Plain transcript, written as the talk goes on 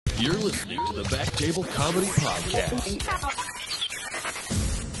You're listening to the Back Table Comedy Podcast.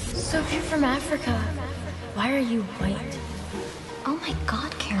 So if you're from Africa, why are you white? Oh my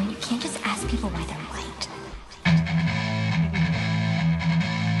God, Karen, you can't just ask people why they're white.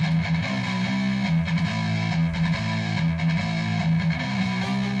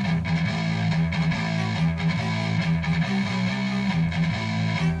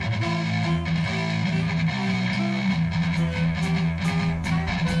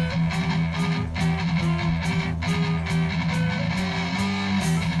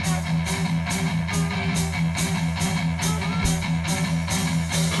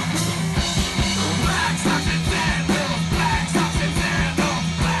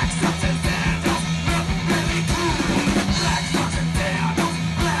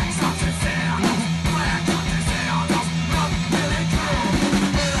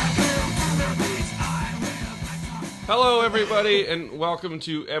 Hello, everybody, and welcome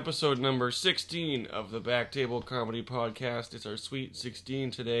to episode number 16 of the Back Table Comedy Podcast. It's our Sweet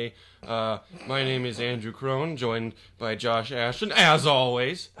 16 today. My name is Andrew Crone, joined by Josh Ashton, as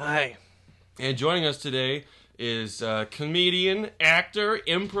always. Hi. And joining us today is comedian, actor,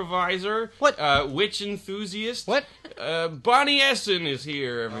 improviser, witch enthusiast. What? Bonnie Essen is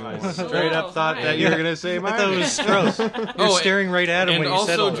here, everyone. Straight up thought that you were going to say I thought it was Strauss. You're staring right at him when you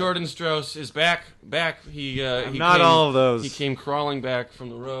said all And also that. Jordan Strauss is back. He not came, all of those. He came crawling back from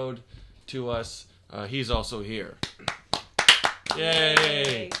the road to us. He's also here.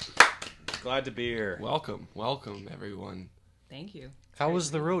 Yay! Glad to be here. Welcome, everyone. Thank you. How was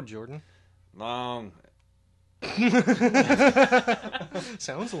the road, Jordan? Long.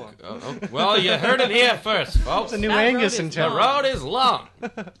 Sounds long. Well, you heard it here first, folks. The new That Angus road in is The town. road is long.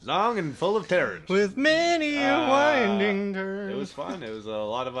 Long and full of terrors. With many a winding turn. It was fun. It was a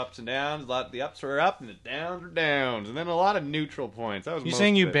lot of ups and downs. The ups were up and the downs were downs. And then a lot of neutral points. That was You most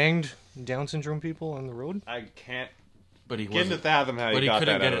saying of you it. banged Down syndrome people on the road? I can't But he begin to wasn't. fathom how But you he got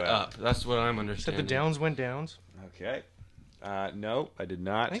couldn't that get out it of that. up. That's what I'm Said understanding. the downs went downs? Okay. No, I did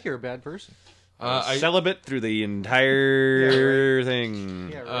not. I think you're a bad person. Celibate through the entire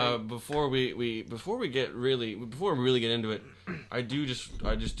thing. Yeah, right. Before we really get into it, I just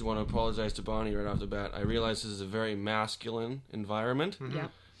do want to apologize to Bonnie right off the bat. I realize this is a very masculine environment. Yeah.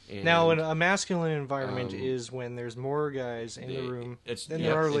 And Now, a masculine environment is when there's more guys in the room than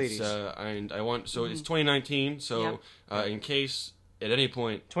there are ladies. And I want it's 2019. So in case at any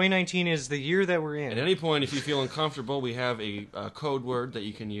point 2019 is the year that we're in. At any point, if you feel uncomfortable, we have a code word that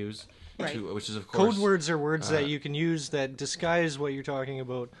you can use, which is, of course... Code words are words that you can use that disguise what you're talking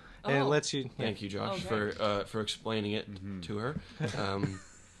about, and it lets you... Yeah. Thank you, Josh, for explaining it to her.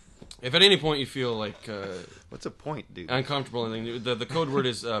 If at any point you feel like... What's a point, dude? uncomfortable, the code word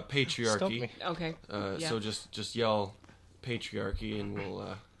is Stop patriarchy. me. Okay. Yeah. So just yell patriarchy, and we'll...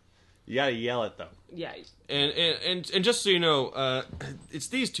 You gotta yell it, though. Yeah. And just so you know, it's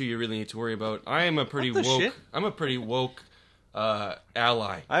these two you really need to worry about. I am a pretty What the woke. shit? I'm a pretty woke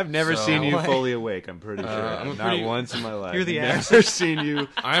ally. I've never So- seen you Ally. fully awake, I'm pretty sure. I'm a Not pretty- once in my life. You're the Never seen you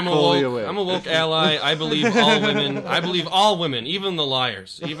I'm a fully woke. awake. I'm a woke ally. I believe all women. I believe all women, even the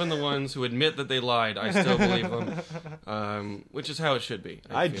liars, even the ones who admit that they lied. I still believe them, which is how it should be.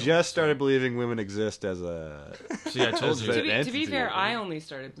 I feel. just started believing women exist as a... See, I told as you. an To be entity. fair, I only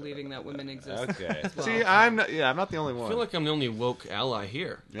started believing that women exist. Okay. as well. See, I'm not the only one. I feel like I'm the only woke ally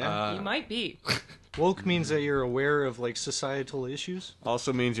here. Yeah. You might be. Woke means that you're aware of, like, societal issues.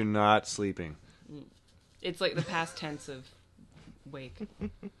 Also means you're not sleeping. It's like the past tense of wake.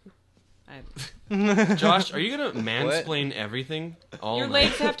 Josh, are you gonna mansplain everything? All Your night?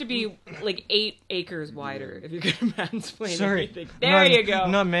 legs have to be like 8 acres wider if you're gonna mansplain Sorry. everything. There you go.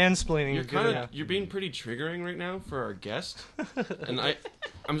 I'm not mansplaining. You're good kind of enough. you're being pretty triggering right now for our guest, and I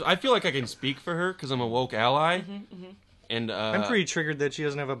feel like I can speak for her because I'm a woke ally, and I'm pretty triggered that she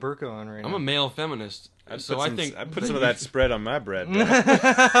doesn't have a burqa on right I'm now. a male feminist, so I think I put some of that spread on my bread.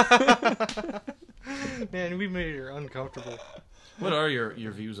 Man, we made her uncomfortable. What are your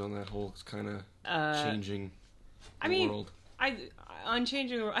views on that whole kind of changing I mean, world? on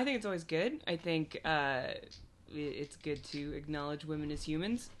changing the world, I think it's always good. I think it's good to acknowledge women as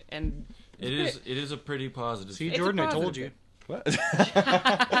humans, and It is a pretty positive. See, It's a Jordan, I told positive. you.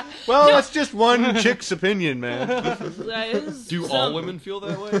 Well, it's just one chick's opinion, man. Do all women feel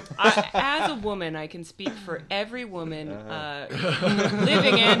that way? As a woman, I can speak for every woman,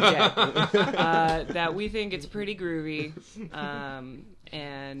 living and dead, that we think it's pretty groovy.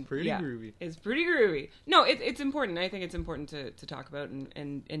 And Pretty groovy. It's pretty groovy. No, it's important. I think it's important to talk about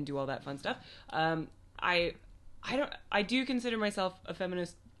and do all that fun stuff. I do consider myself a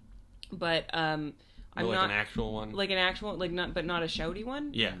feminist, but I'm like not an actual one. Like an actual, like not, but not a shouty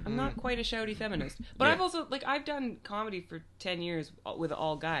one. Yeah. I'm not quite a shouty feminist, but Yeah. I've also I've done comedy for 10 years with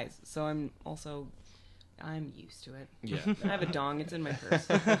all guys, so I'm used to it. Yeah. I have a dong. It's in my purse.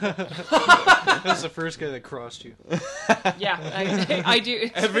 That's the first guy that crossed you. Yeah, I do.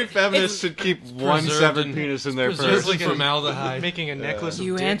 Every feminist should keep one severed penis in their Preserved purse. like formaldehyde. Making a necklace of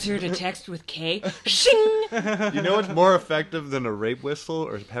You dick. answered a text with K. Shing. You know what's more effective than a rape whistle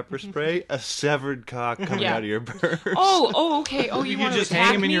or pepper spray? A severed cock coming Yeah. out of your purse. Oh, okay. Oh, you You want could to just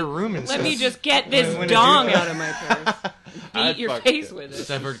hang him in your room and Let stuff. me just get this When dong it do- out of my purse. I'd Beat your fuck face it. with it.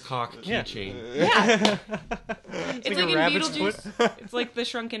 Severed cock Yeah. keychain. Yeah. It's like like a in rabbit's Beetlejuice. It's like the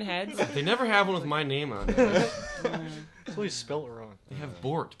shrunken heads. They never have one with my name on it. It's always spelled wrong. They have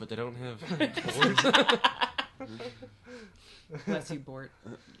Bort, but they don't have. Bless you, Bort.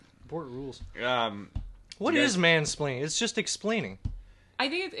 Bort rules. Um, What You is mansplaining? It's just explaining. I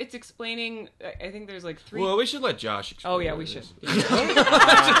think it's explaining. I think there's like 3. Well, we should let Josh explain. Oh yeah, what we it should. is.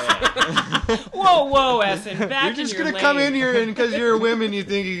 Whoa, Essen, back You're just in your gonna come lane. in here and because you're a woman, you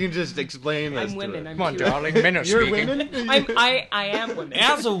think you can just explain this I'm to women. it. I'm Come on, too- darling. Men are You're speaking. women? I am women.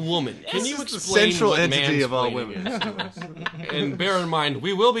 As a woman, can This you is the explain central what entity of all mansplaining women. is to us? And bear in mind,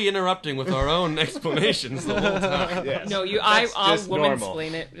 we will be interrupting with our own explanations the whole time. Yes. No, That's I'll just woman normal.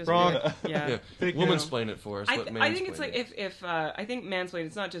 explain it. Just Wrong. do it. Yeah. Yeah. Woman-splain it for us. I let think it's mansplain like it. if I think mansplaining,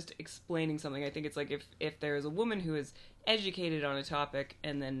 it's not just explaining something. I think it's like if there is a woman who is educated on a topic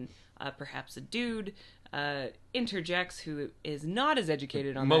and then perhaps a dude interjects who is not as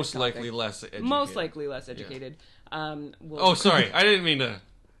educated on Most that topic. likely less educated. Most likely less educated. Will Oh, sorry. I didn't mean to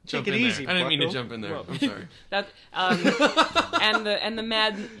jump Take it in easy, there. I didn't mean to bucko. jump in there. Whoa. I'm sorry. That and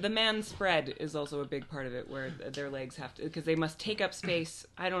the man spread is also a big part of it, where their legs have to, because they must take up space.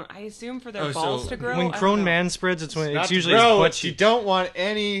 I assume for their Oh, so balls to grow. When I don't crone know. man spreads, it's when Not it's to usually grow, his butt it's you cheek. don't want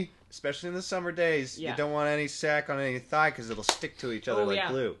any, especially in the summer days, Yeah. you don't want any sack on any thigh because it'll stick to each other Oh, like yeah.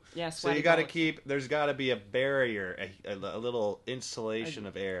 glue. Yeah, So sweaty you got to balls. there's got to be a barrier, a little insulation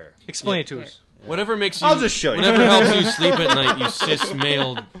of air. Explain it to us. Whatever makes you. I'll just show you. Whatever helps you sleep at night, you cis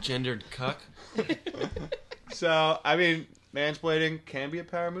male gendered cuck. So, I mean, mansplaining can be a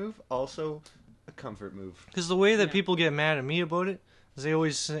power move, also a comfort move. Because the way that Yeah. people get mad at me about it is they're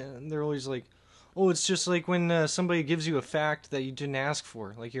always like, oh, it's just like when somebody gives you a fact that you didn't ask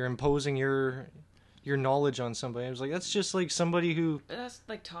for, like you're imposing your knowledge on somebody. I was like, that's just like somebody who, That's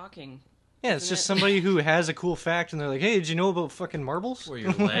like talking. yeah, it's Isn't just it? somebody who has a cool fact, and they're like, hey, did you know about fucking marbles? Were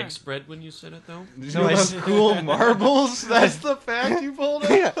your legs spread when you said it, though? No, I s- Cool marbles? That's the fact you pulled out?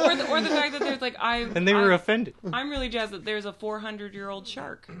 Yeah. Or the fact that there's like And they were offended. I'm really jazzed that there's a 400-year-old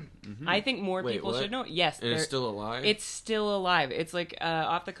shark. I think more Wait, people what? should know. Yes, And it's there- still alive? It's still alive. It's like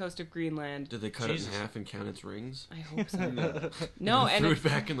off the coast of Greenland. Did they cut it in half and count its rings? I hope so. No, and Threw it's, it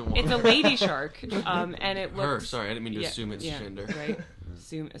back in the water. it's a lady shark, and it Her. looks. Sorry, I didn't mean to yeah, assume its yeah, gender. Right.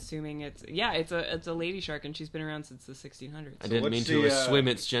 Assuming it's it's a lady shark, and she's been around since the 1600s. I didn't what's mean to the, assume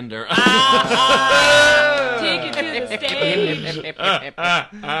its gender. Take it to the stage. Where'd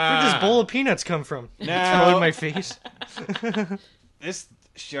this bowl of peanuts come from? Now- Throw in my face. This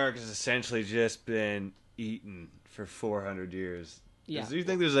shark has essentially just been eaten for 400 years. Yeah. Do you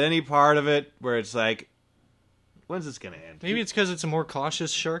think there's any part of it where it's like, when's this going to end? Maybe it's because it's a more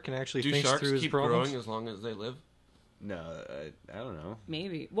cautious shark and actually Do thinks sharks through his keep problems. growing as long as they live? No, I don't know.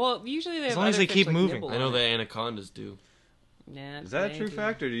 Maybe. Well, usually they have As long as other they fish, keep like, moving. nibble I know on the it. anacondas do. Nah, Is that a they true do.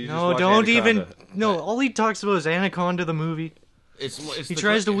 fact, or do you just No, watch don't Anaconda? even. No, all he talks about is Anaconda the movie. It's He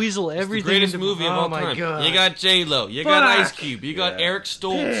tries to weasel It's everything. the greatest into, movie of oh all my time. God. You got J-Lo, you got Fuck. Ice Cube, you got Yeah. Eric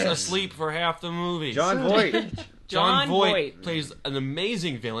Stoltz asleep for half the movie. John Voight. John John Voight Voight. plays an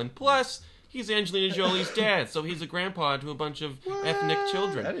amazing villain. Plus, he's Angelina Jolie's dad, so he's a grandpa to a bunch of ethnic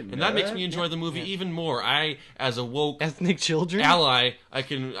children, I didn't and know that makes that. me enjoy the movie even more. I, as a woke Ethnic children. ally, I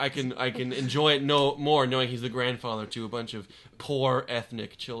can enjoy it more knowing he's the grandfather to a bunch of poor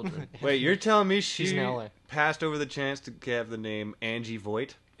ethnic children. Wait, you're telling me She's she an ally. passed over the chance to have the name Angie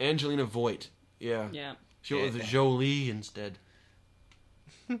Voight? Angelina Voight, yeah, Yeah. she went with Jolie instead.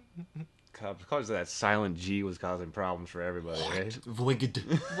 Because that silent G was causing problems for everybody, right? Voigt.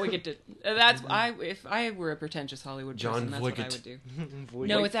 Voiget. That's if I were a pretentious Hollywood John person, that's what I Voiget. would do.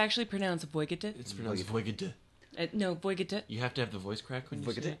 No, it's actually pronounced Voiget. It's pronounced Voigt. No, Voiget. You have to have the voice crack when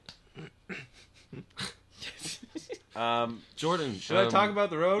you say it. Jordan, Should I talk about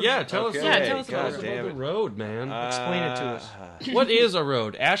the road? Yeah, tell us. Okay, Yeah, tell us God about damn the it. road, man. Explain it to us. What is a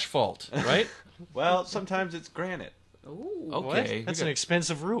road? Asphalt, right? Well, sometimes it's granite. Ooh. Okay, That's an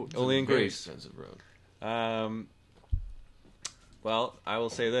expensive route. Only in very Greece. expensive road. Well, I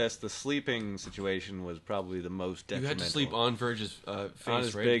will say this: the sleeping situation was probably the most You detrimental. had to sleep on Virgil's face, on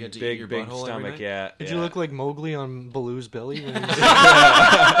his right? You had big, to eat big, your big butthole every stomach. night? Yeah. Did yeah. you look like Mowgli on Baloo's belly? When he was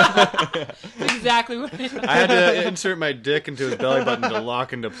Exactly what it is. I had to insert my dick into his belly button to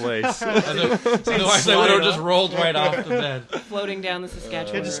lock into place. Otherwise, I would have just rolled right off the bed. Floating down the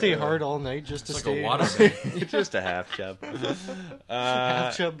Saskatchewan. had to stay hard all night just to It's stay like a waterbed. Just a half chub.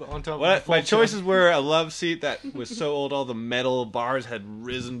 half chub on top of What full my chub. choices were a love seat that was so old all the metal bars had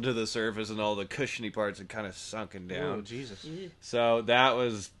risen to the surface and all the cushiony parts had kind of sunken down. Oh Jesus! So that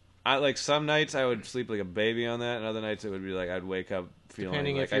was some nights I would sleep like a baby on that, and other nights it would be like I'd wake up feeling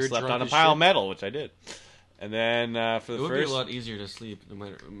Depending like if I you're slept drunk on a as pile shit. of metal, which I did. And then for It the would be a first, lot easier to sleep the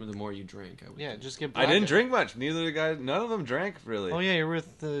more you drink. I would Yeah, think. just get. I didn't black. drink much. Neither of the guys, none of them drank really. Oh yeah, you're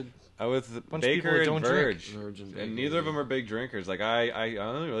with the. I was with Bunch of people Baker that and don't drink. Verge, Verge and and Baker, neither of yeah. them are big drinkers. Like I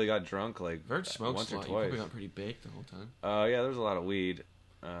only really got drunk like Verge smokes once a or lot. You probably twice. got pretty baked the whole time. Yeah, there was a lot of weed.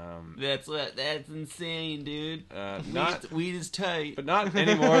 That's insane, dude. Not, Weed is tight. but not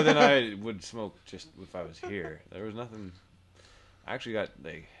any more than I would smoke just if I was here. There was nothing. I actually got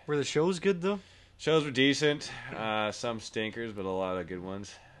like Were the shows good though? shows were decent. Some stinkers, but a lot of good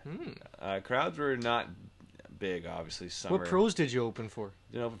ones. Crowds were not big, obviously. Summer. What pros did you open for?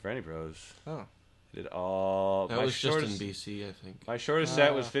 Didn't open for any pros. Oh, Did all. That my was just in shortest, BC, I think. My shortest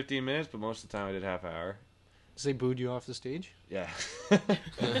set was 15 minutes, but most of the time I did half hour. so they booed you off the stage? Yeah.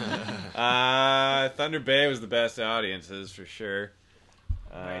 Thunder Bay was the best audiences for sure.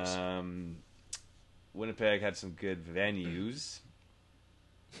 Nice. Winnipeg had some good venues.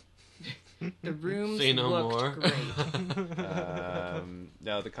 The rooms Say no looked more. great.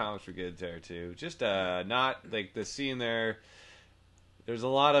 No, the comics were good there too. Just not like the scene there. There's a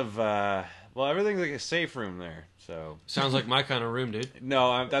lot of everything's like a safe room there. So Sounds like my kind of room, dude.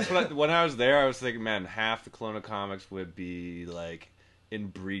 no, that's what when I was there, I was thinking, man, half the Kelowna comics would be like in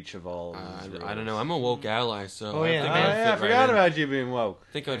breach of all. Of these I don't know. rules. I'm a woke ally, so Oh, I yeah. think Oh, I'd yeah, I fit forgot right in. about you being woke.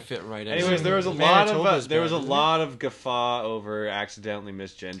 I think I'd fit right in. Anyways, there was a Manitoba's there was a bad, isn't lot of guffaw over accidentally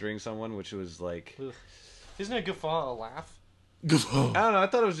misgendering someone, which was like Isn't a guffaw a laugh? I don't know. I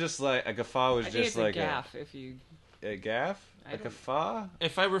thought it was just like a guffaw was I think just it's like a gaff if you. a gaff, I a don't- guffaw.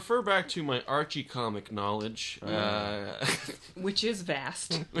 If I refer back to my Archie comic knowledge, Which is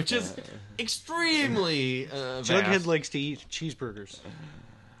vast. which is extremely Jughead vast. likes to eat cheeseburgers.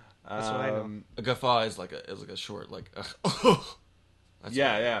 That's what I know. A guffaw is like a short That's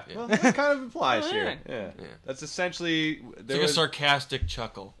Yeah. what- Well, that kind of implies Oh, here. yeah. Yeah. Yeah. That's essentially It's there like a was, sarcastic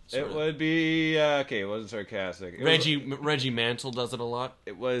chuckle. sort it of. would be okay. It wasn't sarcastic. It Reggie Mantle does it a lot.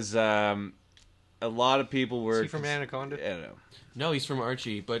 was a lot of people were Is he from Anaconda? I don't know. No, he's from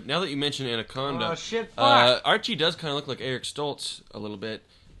Archie. But now that you mention Anaconda, Oh, shit, fuck. Archie does kind of look like Eric Stoltz a little bit.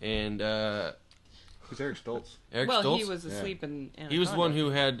 And Who's Eric Stoltz? Eric Well, Stoltz, he was asleep in Anaconda. he was the one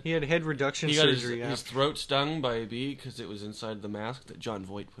who had He had head reduction he got surgery. his throat stung by a bee because it was inside the mask that John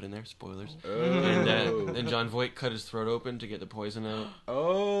Voight put in there. Spoilers. Oh. And then John Voight cut his throat open to get the poison out.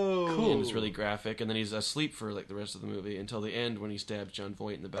 Oh, cool. And it's really graphic. And then he's asleep for like the rest of the movie until the end when he stabs John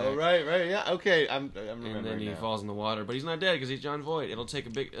Voight in the back. Oh, right, yeah, okay. I'm And remembering then he now. falls in the water, but he's not dead because he's John Voight. It'll take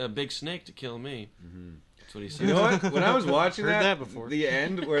a big snake to kill me. That's what he said. You know what? When I was watching Heard that before. the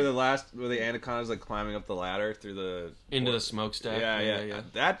end where the anaconda's like climbing up the ladder through the Into the smokestack. yeah.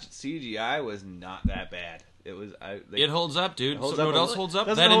 That CGI was not that bad. It was. It holds up, dude. holds So up what a else li- holds up?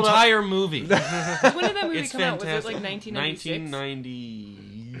 doesn't That hold up. entire movie. When did that movie It's come out? fantastic. Was it like 1996?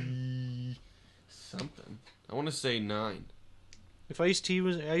 1990 something. I want to say 9. If Ice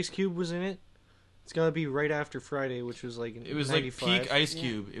Cube was in it, it's gotta be right after Friday, which was like It was 95. like peak Ice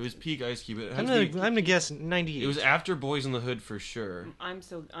Cube. It was peak Ice Cube. It, had I'm to gonna, be, I'm gonna guess 98. it was after Boys in the Hood for sure. I'm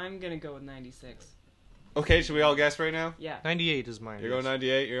gonna go with 96. Okay, should we all guess right now? Yeah. 98 is mine. You're going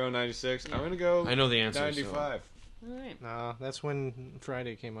 98. You're going 96. I'm gonna go. I know the answer. 95. All right. Nah, that's when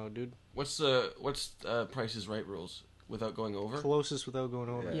Friday came out, dude. What's Price is Right rules without going over? Closest without going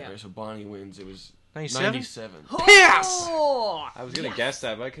over. Yeah. Okay, so Bonnie wins. It was 97? 97. Yes! Oh! I was gonna guess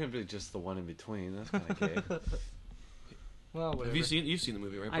that, but I couldn't be just the one in between. That's kind of gay. Well, whatever. You've seen the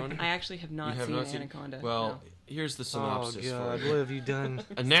movie, right, I Bonnie? actually have not You have seen not seen Anaconda. Well, no. here's the Oh synopsis god, for what it. have you done?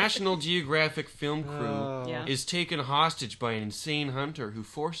 A National Geographic film crew Oh. Yeah. is taken hostage by an insane hunter who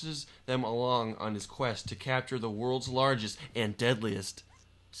forces them along on his quest to capture the world's largest and deadliest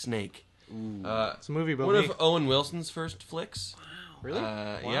snake. It's a movie about One me. of Owen Wilson's first flicks. Really?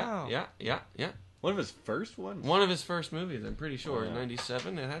 Wow. Yeah. One of his first ones. One of his first movies, I'm pretty sure. Oh, yeah.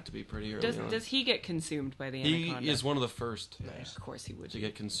 97, it had to be pretty early on. Does he get consumed by the He Anaconda? is one of the first Of course he would. to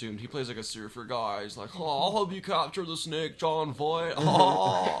get consumed. He plays like a surfer guy. He's like, oh, I'll help you capture the snake, John Voight.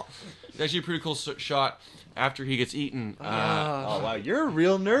 Oh. actually a pretty cool shot after he gets eaten. Oh wow, you're a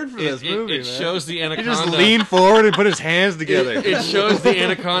real nerd for this movie, it man. shows the He anaconda. just leaned forward and put his hands together. It shows the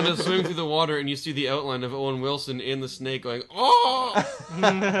anaconda swimming through the water, and you see the outline of Owen Wilson in the snake going, "Oh!"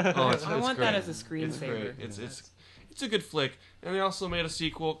 I want that as a It's screensaver. great. It's a good flick, and they also made a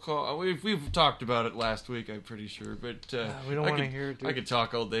sequel called. We've talked about it last week, I'm pretty sure, but we don't want to hear it, dude. I could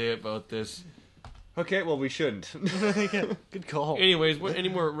talk all day about this. Okay, well we shouldn't. Good call. Anyways, any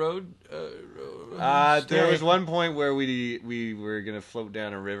more road? There was one point where we were gonna float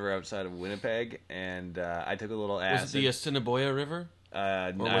down a river outside of Winnipeg, and I took a little Was acid. it the Assiniboia River,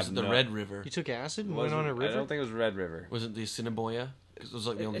 or was it the Red River? You took acid and Was went on a it- river? I don't think it was Red River. Was it the Assiniboia? Because it was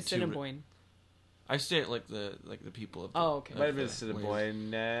like the only two. Assiniboine. I say it like the people of. Oh, okay. Might have been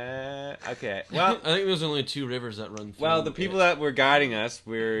Assiniboine. Okay, well, I think there's only two rivers that run through. well, the people that were guiding us,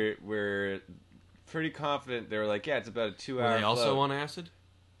 we're pretty confident. They were like, yeah, it's about a 2 were hour. they also float. on acid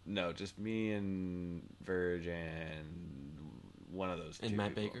No, just me and Verge and one of those. and two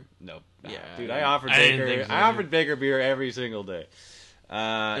Matt people. Baker. Nope. Yeah, Dude, I offered I didn't Baker. think so, I dude. offered Baker beer every single day.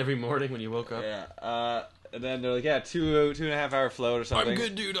 Every morning when you woke up. Yeah. And then they're like, yeah, 2.5 hour float or something. I'm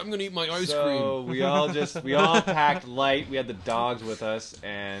good, dude. I'm gonna eat my ice So cream. we all packed light. We had the dogs with us,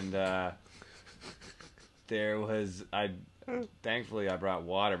 and there was thankfully I brought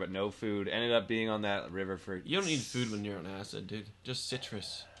water, but no food. Ended up being on that river for. You don't need food when you're on acid, dude. Just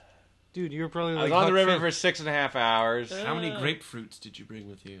citrus. Dude, you were probably I like was on the Huck river Finn. for 6.5 hours. How many grapefruits did you bring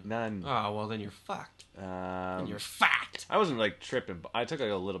with you? None. Oh, well, then you're fucked. Then you're I fucked. wasn't like tripping. I took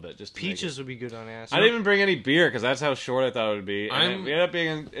like a little bit just to make Peaches would be good on it. acid. I didn't even bring any beer because that's how short I thought it would be. And I'm- we ended up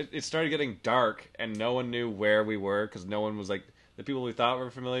being. It started getting dark, and no one knew where we were because no one was like the people we thought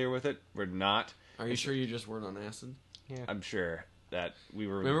were familiar with it were not. Are you sure you just weren't on acid? I'm sure that we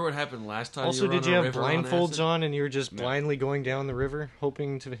were. Remember what happened last time? Also, you were did on you a have river on blindfolds acid? on and you were just No. blindly going down the river,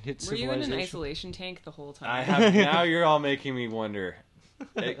 hoping to hit Were you in civilization? an isolation tank the whole time? I have now. You're all making me wonder.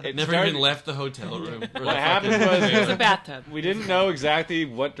 It Never started- even left the hotel room. What happened was It was a bathtub. we didn't know exactly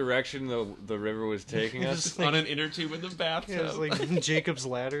what direction the river was taking us. Just on an inner tube in the bathtub. Yeah, it's like Jacob's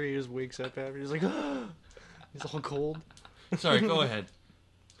ladder. He just wakes up after. He's like, he's all cold. Sorry, go ahead.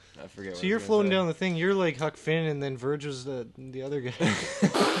 I forget. So you're floating down the thing. You're like Huck Finn, and then Verge was the other guy.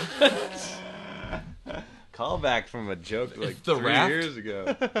 Callback from a joke like The 3 raft? years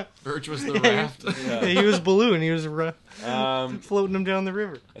ago. Birch was the raft. Yeah, he was Baloo, and he was floating him down the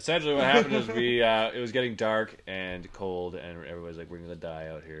river. Essentially, what happened is it was getting dark and cold, and everybody's like, "We're gonna die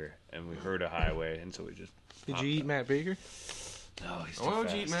out here." And we heard a highway, and so we just. Did you eat Matt Baker? No, he's too Why would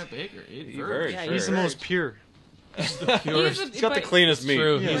fast. you eat Matt Baker? Eat Eat Verge. Verge, Yeah, sure. He's the most pure. Purest. He's got the cleanest meat.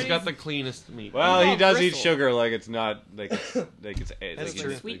 True. Yeah. He's got the cleanest meat. Well, He's he all does eat bristle. sugar like it's not like it's That's like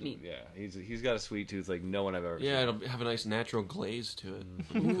true. Sweet meat. Yeah, he's got a sweet tooth like no one I've ever. Yeah, seen. it'll have a nice natural glaze to it.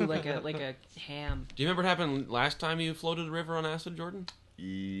 Ooh, like a ham. Do you remember what happened last time you floated a river on acid, Jordan?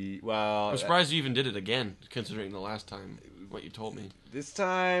 Well, I'm surprised you even did it again, considering the last time what you told me. this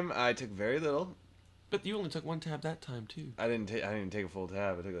time I took very little. But you only took one tab that time too. I didn't take a full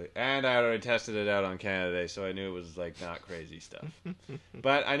tab. I took and I already tested it out on Canada Day, so I knew it was like not crazy stuff.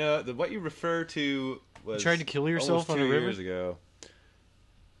 But I know that what you refer to was You tried to kill yourself almost on 2 a river? years ago.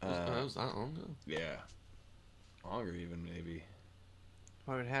 That was that long ago. Yeah, longer even maybe.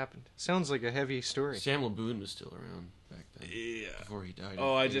 What happened? Sounds like a heavy story. Sam LeBoon was still around back then. Yeah. Before he died.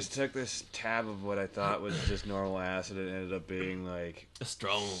 Oh, I just took this tab of what I thought was just normal acid. It ended up being like a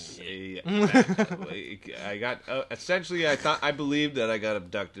strong. I got essentially. I believed that I got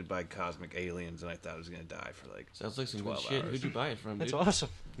abducted by cosmic aliens, and I thought I was gonna die for like. Sounds like some good 12 shit. hours. Who'd you buy it from, That's dude? awesome.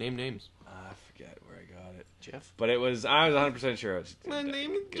 Name names. I forget where I got it, Jeff? but I was 100% sure I was. My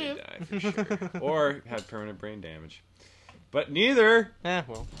name is gonna Jeff. die for sure, or had permanent brain damage. But neither,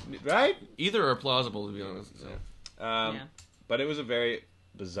 Well. right? Either are plausible, to be honest. So. Yeah. But it was a very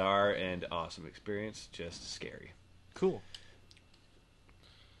bizarre and awesome experience. Just scary. Cool.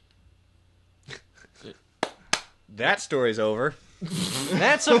 That story's over.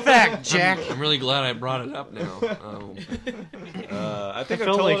 That's a fact, Jack. I'm really glad I brought it up now. I think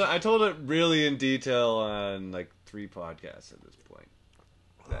I told it really in detail on like 3 podcasts at this point.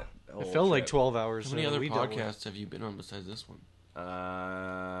 That It whole felt like trip. 12 hours. How many other we dealt with. podcasts have you been on besides this one?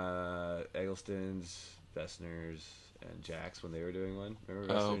 Eggleston's, Vestner's, and Jack's when they were doing one.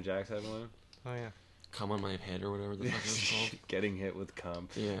 Remember Oh. Vestner and Jack's had one? Oh, yeah. Come on my head or whatever the fuck it was called. Getting hit with cum.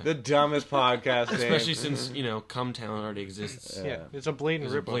 Yeah. The dumbest podcast name. Especially since, Cum Town already exists. Yeah. Yeah, it's a blatant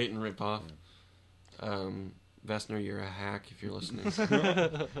It's a rip. blatant rip-off. Vestner, you're a hack if you're listening.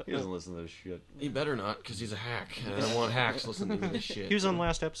 He doesn't listen to this shit. He better not, because he's a hack. And I don't want hacks listening to this shit. He was on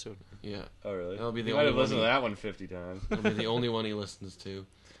last episode. Yeah. Oh, really? That'll be the You might only have listened one to that one 50 times. That'll be the only one he listens to.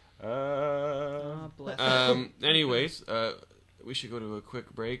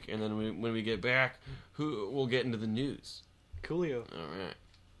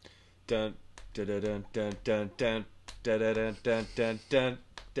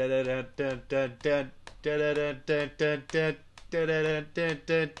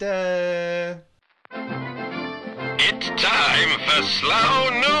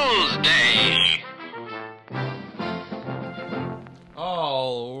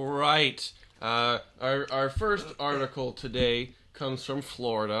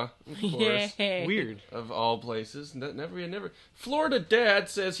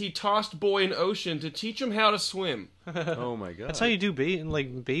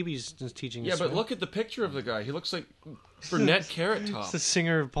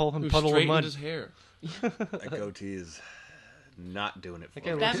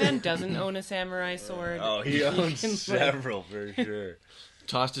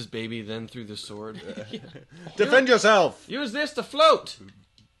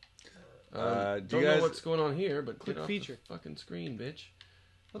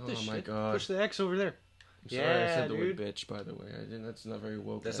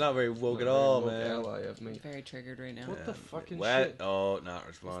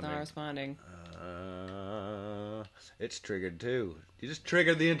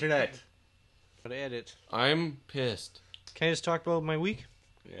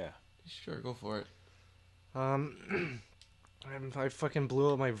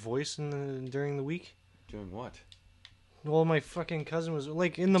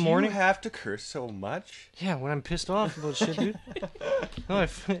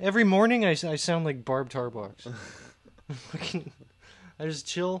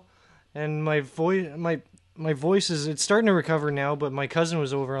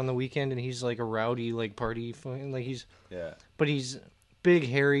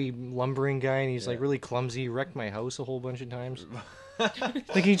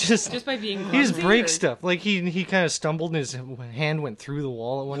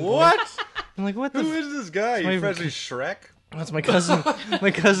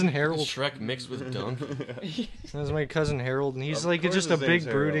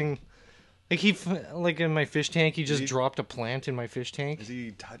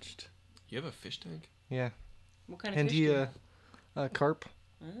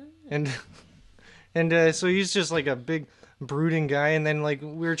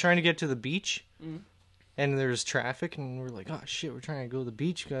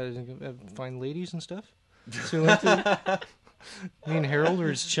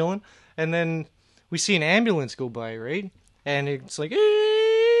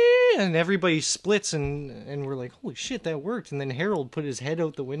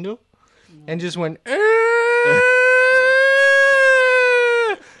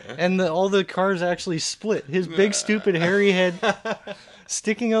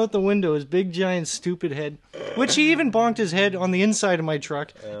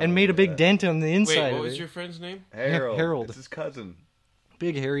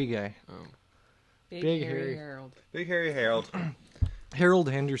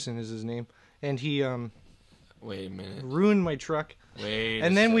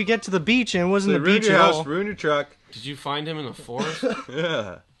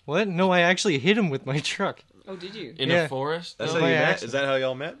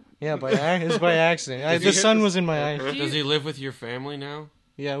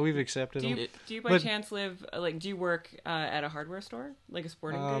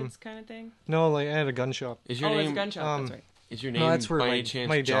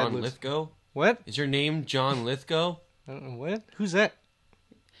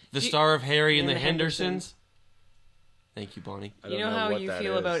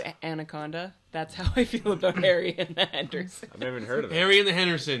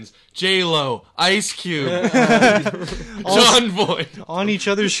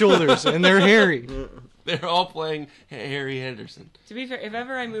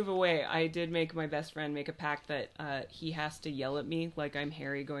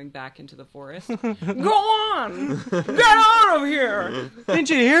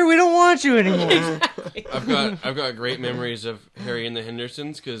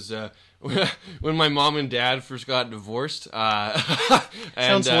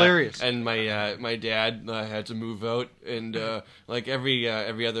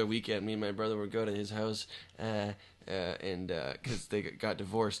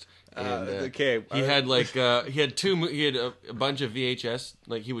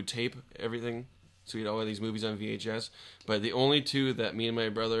 so we had all of these movies on VHS. But the only two that me and my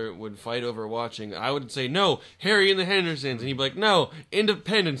brother would fight over watching, I would say, no, Harry and the Hendersons. And he'd be like, no,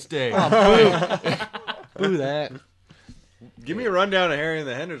 Independence Day. Boo that. Give me a rundown of Harry and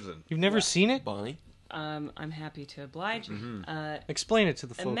the Henderson. You've never seen it? Bonnie. I'm happy to oblige. Explain it to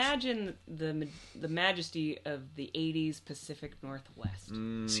the folks. Imagine the majesty of the 80s Pacific Northwest.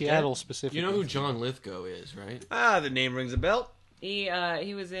 Seattle specifically. You know who John Lithgow is, right? Ah, the name rings a bell. He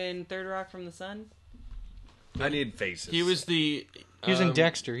was in Third Rock from the Sun. I need faces. He was the... He was in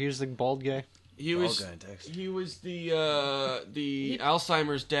Dexter. He was the bald guy. He was the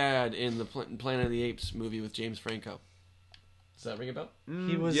Alzheimer's dad in the Planet of the Apes movie with James Franco. Does that ring a bell?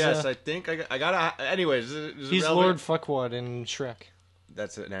 He was. Yes, I think I got. Anyways, is He's it Lord relevant? Fuckwad in Shrek.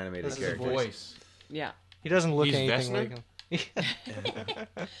 That's an animated That's his character. Voice. Yeah. He doesn't look He's anything Vesna? like him.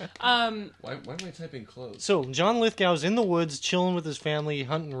 Why am I typing clothes? So John Lithgow's in the woods, chilling with his family,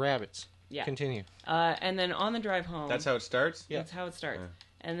 hunting rabbits. Yeah. Continue. And then on the drive home. That's how it starts. Yeah. That's how it starts.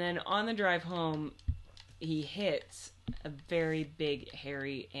 And then on the drive home, he hits a very big,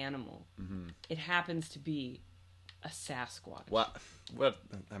 hairy animal. Mm-hmm. It happens to be a Sasquatch. What? What?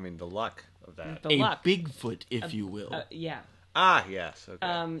 I mean, the luck of that. The luck. Bigfoot, if you will. Yeah. Ah, yes.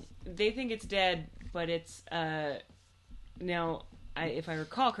 Okay. They think it's dead, but it's now. If I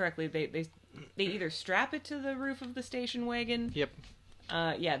recall correctly, they either strap it to the roof of the station wagon. Yep.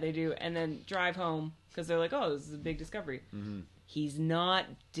 Yeah, they do, and then drive home because they're like, "Oh, this is a big discovery." Mm-hmm. He's not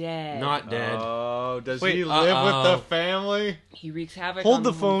dead. Not dead. Oh, does Wait, he live with the family? He wreaks havoc. Hold on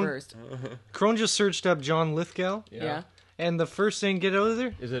the home phone. first. Crone just searched up John Lithgow, Yeah. and the first thing, get out of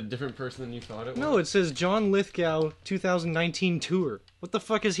there. Is it a different person than you thought it was? No, it says John Lithgow 2019 tour. What the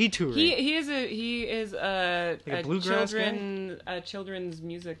fuck is he touring? He is a bluegrass children's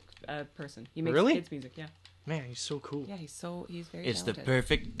music person. He makes Really? kids music. Yeah. Man, he's so cool. Yeah, he's very. It's the talented.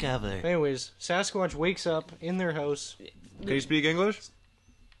 perfect cover. Anyways, Sasquatch wakes up in their house. Can you speak English?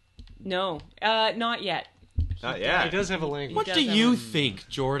 No, not yet. Not yet. He does have a language. What do you think,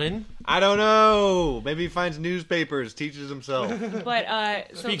 Jordan? I don't know. Maybe he finds newspapers, teaches himself. But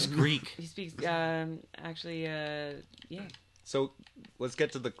so Speaks Greek. he speaks actually yeah. So let's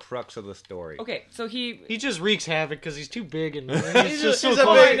get to the crux of the story. Okay, so he He just wreaks havoc because he's too big and he's just so He's a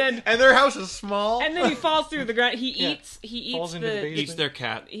close. big- and- and their house is small. and then he falls through the ground. He Yeah. eats Falls into the basement. Eats their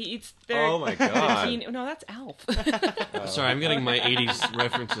cat. he eats their Oh my God. No, that's Alf. Sorry, I'm getting my 80s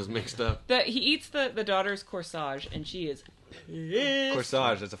references mixed up. He eats the daughter's corsage, and she is pissed.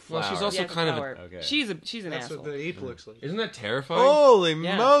 Corsage, that's a flower. Well, she's also Yeah, it's a kind of flower. Okay. She's an That's asshole. what the ape looks like. Isn't that terrifying? Holy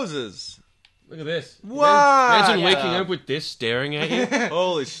Yeah. Moses. Look at this. Wow. Imagine Yeah. waking up with this staring at you.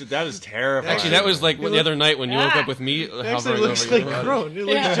 Holy shit, that is terrifying. Actually, that was like the other night when you woke up with me It actually hovering looks over like your body. Crone. It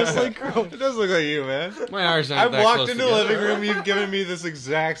looks Yeah. just like Crone. It does look like you, man. My eyes aren't I've that walked close into the together. living room, you've given me this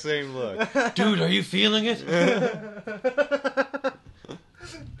exact same look. Dude, are you feeling it?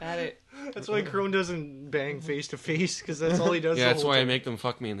 That's why Crone doesn't bang face to face because that's all he does. Yeah, the that's whole why I time. make them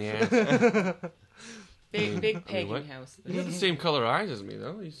fuck me in the ass. Big pegging what? house. You got the same color eyes as me,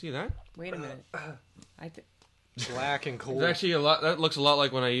 though. You see that? Wait a minute. black and cold. It's actually a lot. That looks a lot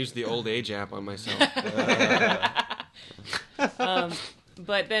like when I used the old age app on myself.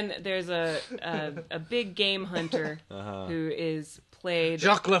 But then there's a big game hunter who is played.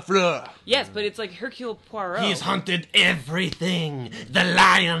 Jacques Lafleur. Yes, but it's like Hercule Poirot. He's hunted everything: the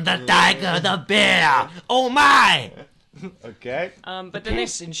lion, the tiger, the bear. Oh my! Okay. But then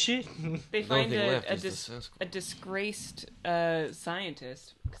Piss and shit. they find thing left a is the Sasquatch. disgraced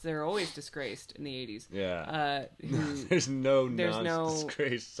scientist, because they're always disgraced in the 80s. Yeah. Who, There's no There's no-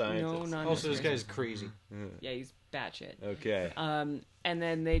 disgraced scientist. no, non Also, this guy's crazy. Yeah, he's batshit. Okay. And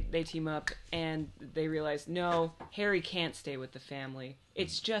then they team up and they realize, no, Harry can't stay with the family.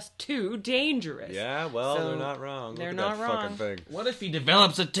 It's just too dangerous. Yeah, well, So, they're not wrong. they're Look not at that wrong. fucking thing. What if he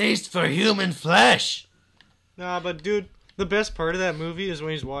develops a taste for human flesh? Nah, but dude, the best part of that movie is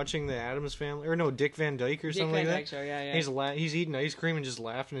when he's watching the Addams Family, or no, Dick Van Dyke or Dick something Van like Dyke that. Show, yeah. He's eating ice cream and just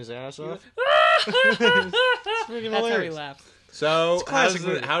laughing his ass off. That's how he hilarious. laughs. So, It's a classic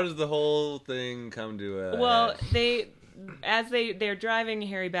movie. how does the whole thing come to a Well, head? they're driving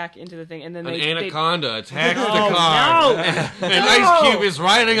Harry back into the thing, and then An they anaconda attacks the Oh, car. no! An ice cube is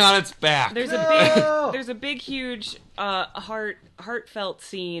riding on its back. There's a big huge heartfelt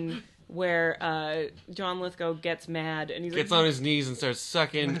scene where John Lithgow gets mad and he's Gets like, on his knees and starts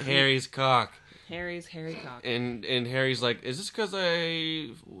sucking Harry's cock. Harry cock. And Harry's like, is this because I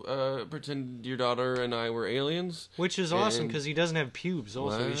pretended your daughter and I were aliens? Which is awesome And- because he doesn't have pubes.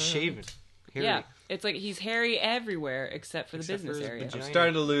 Also, he's What? shaven. Harry. Yeah, it's like he's Harry everywhere except for the Except for business his area. vagina. I'm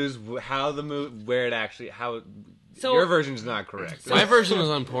starting to lose how the where it actually So Your version's not correct. My version was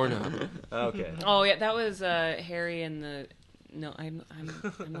on Pornhub. Okay. Oh yeah, that was Harry and the. No, I'm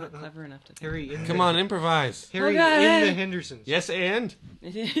not clever enough to. Harry in Come the, on, improvise. Harry Oh, God. in the Hendersons. Yes, and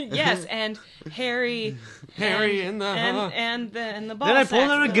Yes, and Harry. Harry in the. and the ball. Then I pulled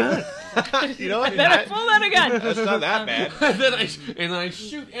out a gun. You know what? Then I pulled out a gun. That's not that bad. and then I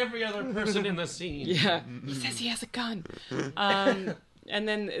shoot every other person in the scene. Yeah, he says he has a gun. And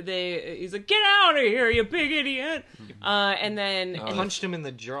then he's like, "Get out of here, you big idiot!" And then Punched him in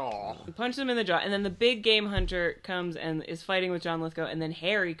the jaw. punched him in the jaw. And then the big game hunter comes and is fighting with John Lithgow. And then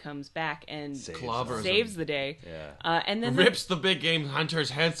Harry comes back and Clobbers saves him. the day. Yeah. And then Rips the big game hunter's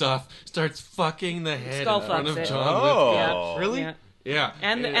heads off, starts fucking the head Skull in front fucks of it. John Oh. Lithgow. Really? Yeah. Yeah.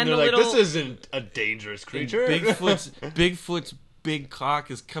 And And the they're like, little this isn't a dangerous creature. Bigfoot's big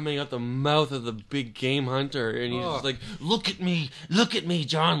cock is coming out the mouth of the big game hunter, and he's just like, look at me,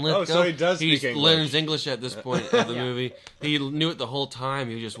 John Lithgow." Oh, so he does speak English. learns English at this point of the movie. He knew it the whole time.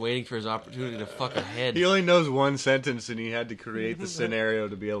 He was just waiting for his opportunity to fuck a head. He only knows one sentence, and he had to create the scenario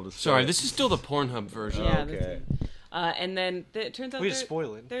to be able to. Sorry, say it. this is still the Pornhub version. Yeah, Okay. and then it turns out Way to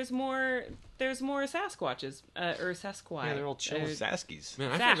spoil it. there's more Sasquatches or Sasquatch. Yeah, they're all chill. Saskies.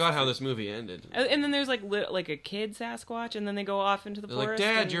 Man, I Sass. forgot how this movie ended. And then there's like a kid Sasquatch, and then they go off into the They're like, forest.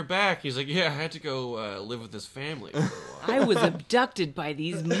 "Dad, and you're back." He's like, "Yeah, I had to go live with his family for a while." I was abducted by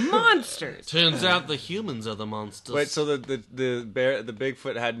these monsters. Turns out the humans are the monsters. Wait, so the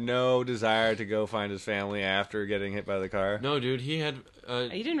Bigfoot had no desire to go find his family after getting hit by the car? No, dude, he had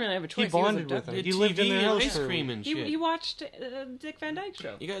He didn't really have a choice. He bonded was with him. abducted. He lived in their TV and house ice for- cream and shit. He watched Dick Van Dyke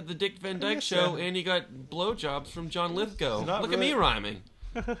Show. You got the Dick Van Dyke Show, and you got blowjobs from John Lithgow. not Look at me really- rhyming.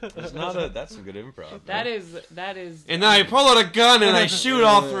 That's not a. That's some good improv. That is. And then I pull out a gun and I shoot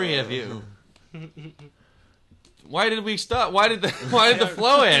all three of you. Why did we stop? Why did the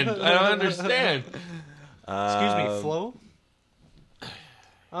flow end? I don't understand. Excuse me, Flo?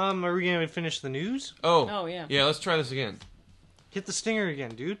 Are we gonna finish the news? Oh yeah. Yeah, let's try this again. Hit the stinger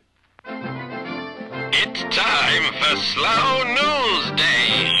again, dude. It's time for Slow News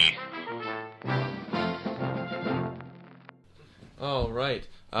Day. All right.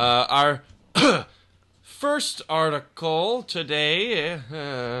 Our first article today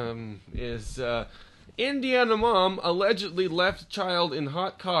is Indiana mom allegedly left child in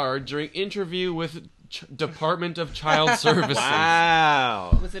hot car during interview with Department of Child Services.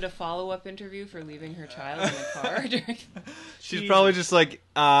 Wow. Was it a follow-up interview for leaving her child in a car? She's probably just like,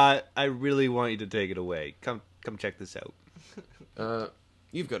 I really want you to take it away. Come check this out.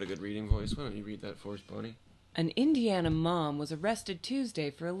 You've got a good reading voice. Why don't you read that for us, Bonnie? An Indiana mom was arrested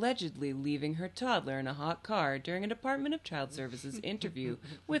Tuesday for allegedly leaving her toddler in a hot car during a Department of Child Services interview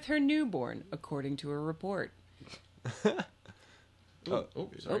with her newborn, according to a report. Oh,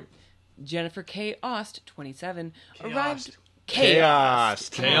 sorry. Jennifer K. Ost, 27, arrived. Chaos.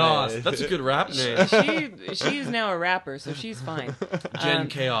 Chaos. That's a good rap name. She is now a rapper, so she's fine. Jen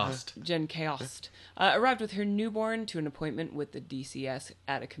Chaos. Jen Chaos arrived with her newborn to an appointment with the DCS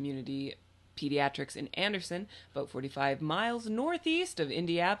at a community pediatrics in Anderson, about 45 miles northeast of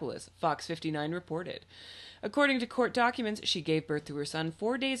Indianapolis, Fox 59 reported. According to court documents, she gave birth to her son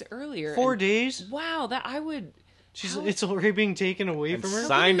 4 days earlier. 4 days? Wow, that I would... It's already being taken away from her?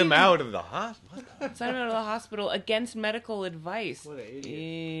 Signed him out of the hospital. Sent him out of the hospital against medical advice. What an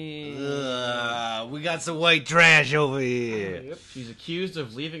idiot. We got some white trash over here. She's accused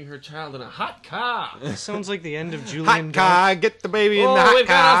of leaving her child in a hot car. Sounds like the end of Julian Hot Donkey. car, get the baby in the Oh, hot we've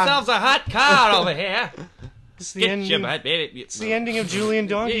got car. ourselves a hot car over here. It's the Get ending. your butt, baby. It's the ending of Julian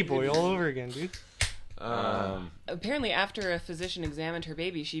Donkey Boy all over again, dude. Apparently, after a physician examined her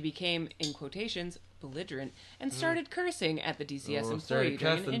baby, she became, in quotations, belligerent and started cursing at the DCS Oh, employee started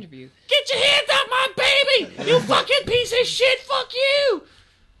during an cussing. interview. Get your hands off my baby! You fucking piece of shit! Fuck you!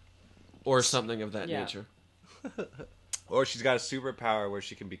 Or something of that Yeah. nature. Or she's got a superpower where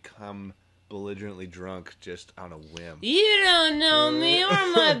she can become belligerently drunk just on a whim. You don't know me or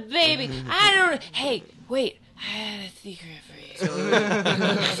my baby. I don't. Hey, wait. I had a secret for you.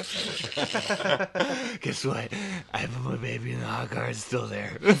 Guess what? I put my baby in the hot car. It's still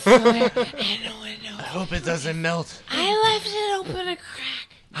there. And no one knows. I hope it doesn't melt. I left it open a crack.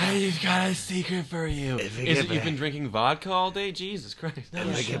 I've got a secret for you. If we Is get it you've back- been drinking vodka all day? Jesus Christ. When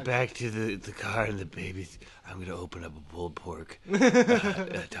I get back to the car and the baby, I'm going to open up a pulled pork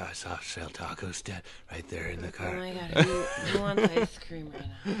soft shell taco stand right there in the Oh car. my god, who wants ice cream right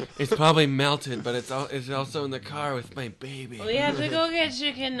now? It's probably melted, but it's also in the car with my baby. We have to go get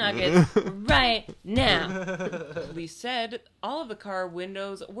chicken nuggets right now. Police said all of the car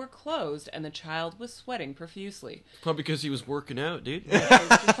windows were closed and the child was sweating profusely. Probably because he was working out, dude.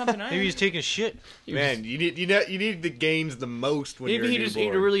 Just pumping iron. Maybe he's taking a shit. Man, you need the gains the most when Maybe you're he a just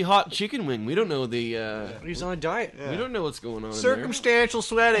newborn. ate a really hot chicken wing. We don't know the. He's on a diet. We don't know what's going on. in there. Circumstantial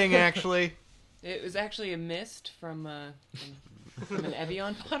sweating, actually. It was actually a mist from an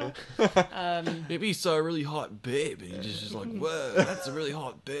Evian bottle. Maybe he saw a really hot babe, and he just like, whoa, that's a really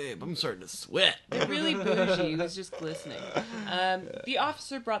hot babe. I'm starting to sweat. Really bougie. He was just glistening. The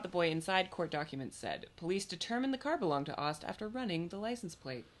officer brought the boy inside, court documents said. Police determined the car belonged to Ost after running the license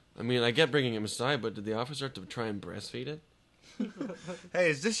plate. I mean, I get bringing him aside, but did the officer have to try and breastfeed it?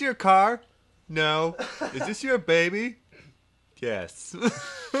 Hey, is this your car? No. Is this your baby? Yes.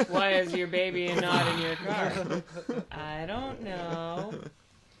 Why is your baby not in your car? I don't know.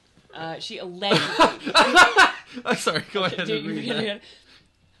 She allegedly... I'm sorry, go ahead and read that.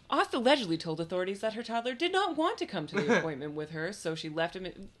 Ost allegedly told authorities that her toddler did not want to come to the appointment with her, so she left him...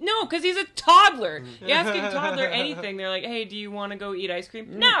 No, because he's a toddler! You ask a toddler anything, they're like, hey, do you want to go eat ice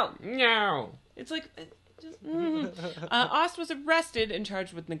cream? No! No! It's like... Ost was arrested and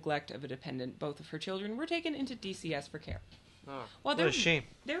charged with neglect of a dependent. Both of her children were taken into DCS for care. Oh, Well, what a shame.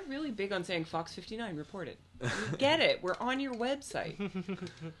 They're really big on saying Fox 59 reported. We get it. We're on your website.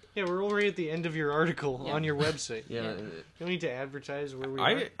 Yeah, we're already at the end of your article Yeah. on your website. Yeah. You don't need to advertise where we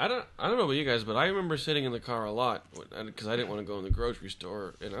are. I don't know about you guys, but I remember sitting in the car a lot because I didn't want to go in the grocery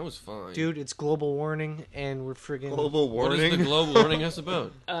store, and I was fine. Dude, it's global warming, and we're friggin'... Global what is warning. the global warning us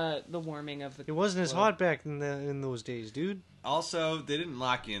about? The warming of the... It wasn't as hot back in those days, dude. Also, they didn't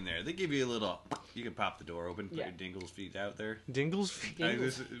lock you in there. They give you a little... You can pop the door open, put Yeah. your dingles feet out there. Dingles feet?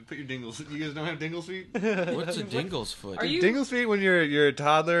 Put your dingles... You guys don't have dingles feet? What's a dingle's foot? Are you... Dingles feet when you're a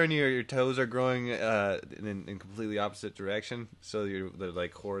toddler and your toes are growing in completely opposite direction, so they're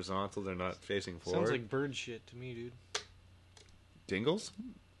like horizontal, they're not facing forward. Sounds like bird shit to me, dude. Dingles?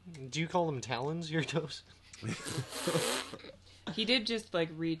 Do you call them talons, your toes? He did just like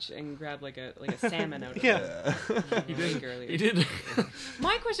reach and grab like a salmon out of Yeah. he did earlier. He did.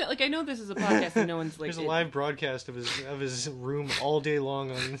 My question, like I know this is a podcast and no one's like There's a live broadcast of his room all day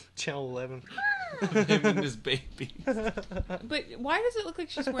long on Channel 11. Him and his baby. But why does it look like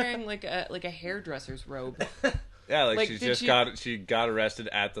she's wearing like a hairdresser's robe? Yeah, like, Like, she's did just she- got arrested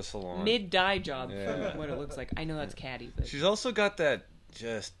at the salon. Mid-dye job Yeah. from what it looks like. I know that's catty, but She's also got that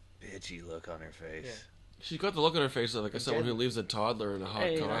just bitchy look on her face. Yeah. She's got the look on her face of like someone who leaves a toddler in a hot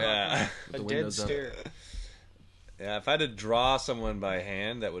Hey, car. Yeah. with the A dead windows up. stare. Yeah, if I had to draw someone by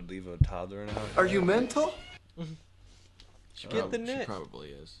hand that would leave a toddler in a hot car. Are you mental? Get the net. She probably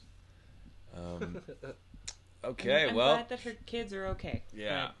is. Okay, I'm well, glad that her kids are okay.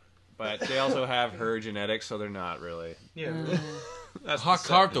 yeah. But they also have her genetics, so they're not really. Yeah. That's Hot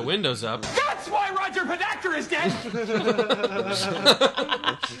car with the windows up. That's why Roger Podacter is dead!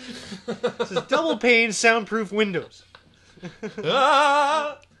 This is double pane soundproof windows.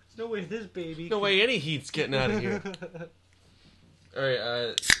 Ah! There's no way this baby. No way any heat's getting out of here.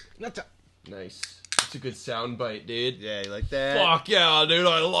 Alright, nice. It's a good sound bite, dude. Yeah, you like that? Fuck yeah, dude,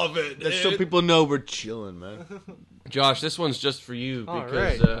 I love it. Let's show dude. people know we're chilling, man. Josh, this one's just for you All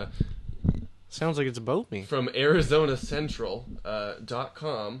because right. Sounds like it's about me. from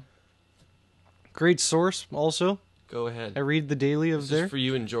ArizonaCentral.com. Great source, also. Go ahead. I read the daily of This there. is for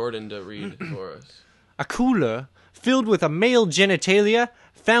you and Jordan to read for us. A cooler filled with a male genitalia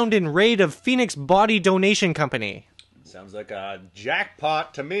found in raid of Phoenix Body Donation Company. Sounds like a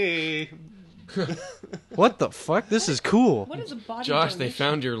jackpot to me. What the fuck? This is cool. What is a body Josh, they donation?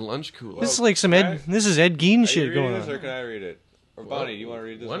 found your lunch cooler. This is like some Ed. This is Ed Gein Are you shit reading going this, or on. can I read it? Or Bonnie, you want to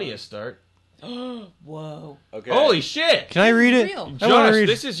read this? Why don't one? you start? Whoa. Okay. Holy shit! Can I read it? Real. I wanna Josh, read.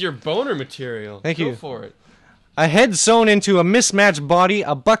 this is your boner material. Thank Go you. for it. A head sewn into a mismatched body,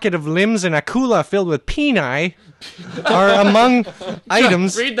 a bucket of limbs, and a cooler filled with peni are among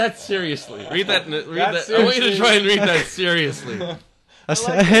items. Read that seriously. Read that. Read That's that. I want you to seriously. try and read that seriously. A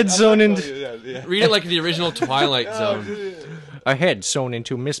head sewn into Yeah. Read it like the original Twilight Zone. a head sewn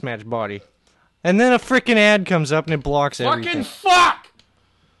into a mismatched body, and then a frickin' ad comes up and it blocks Fucking everything. fuck!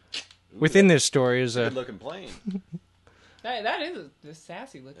 Within this story is Good a looking plane. That is a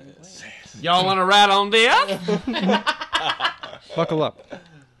sassy looking plane. Y'all want to rat on this? buckle up.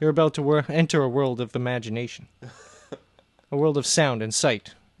 You're about to enter a world of imagination, a world of sound and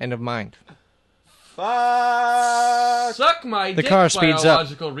sight and of mind. Fuck. Suck my The dick, car speeds up.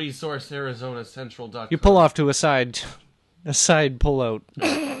 biological resource, ArizonaCentral.com. You pull off to a side pull out.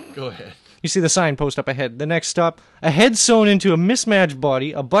 Go ahead. You see the sign post up ahead. The next stop, a head sewn into a mismatched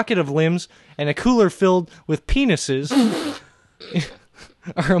body, a bucket of limbs, and a cooler filled with penises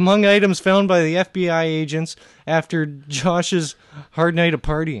are among items found by the FBI agents after Josh's hard night of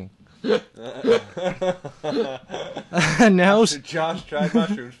partying. Now, Josh tried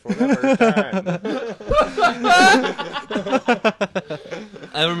mushrooms for the first time.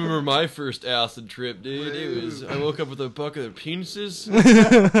 I remember my first acid trip, dude. I woke up with a bucket of penises.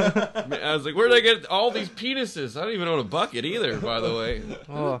 I was like, where did I get all these penises? I don't even own a bucket either, by the way.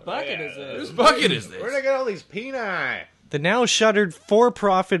 oh, Bucket is Whose it? bucket is Where did I this? get all these peni? the now shuttered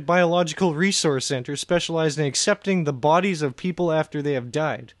for-profit Biological Resource Center specialized in accepting the bodies of people after they have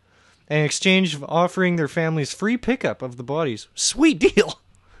died, in exchange of offering their families free pickup of the bodies. Sweet deal!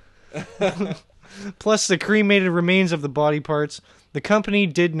 Plus the cremated remains of the body parts. The company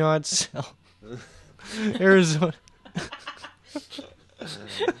did not sell. Arizona.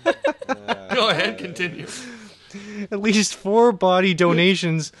 Go ahead, continue. At least 4 body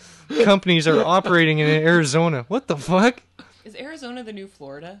donations companies are operating in Arizona. What the fuck? Is Arizona the new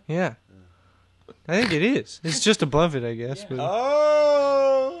Florida? Yeah. I think it is. It's just above it, I guess. But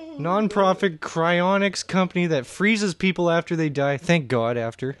Oh! non-profit cryonics company that freezes people after they die. Thank God,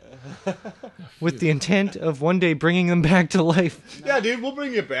 after. With the intent of one day bringing them back to life. Yeah, dude, we'll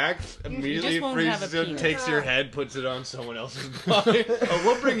bring you back. Immediately just won't have freezes a it, penis. takes your head, puts it on someone else's body. Oh,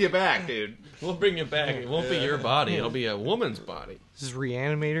 we'll bring you back, dude. We'll bring it back. It won't be your body. It'll be a woman's body. This is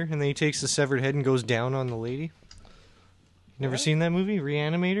Reanimator, and then he takes the severed head and goes down on the lady. Never seen that movie,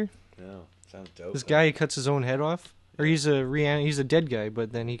 Reanimator? No, sounds dope. This guy, he cuts his own head off. Or he's a dead guy,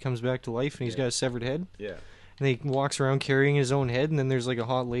 but then he comes back to life and he's got a severed head. Yeah. And he walks around carrying his own head, and then there's like a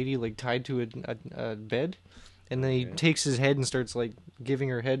hot lady like tied to a bed. And then he takes his head and starts like giving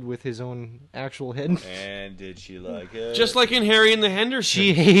her head with his own actual head. And did she like it? Just like in Harry and the Hendersons.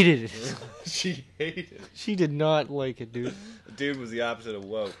 She hated it. She hated it. She did not like it, dude. The dude was the opposite of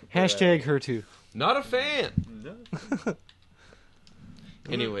woke. Hashtag her too. Not a fan. No.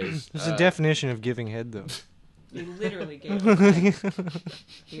 Anyways. There's a definition of giving head, though. You literally gave it.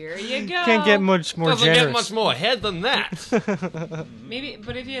 Here you go. Can't get much more Doesn't generous. get much more head than that. Maybe,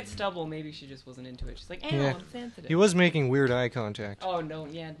 but if he had stubble, maybe she just wasn't into it. She's like, "Ow, Yeah. I'm sensitive." He was making weird eye contact. Oh no,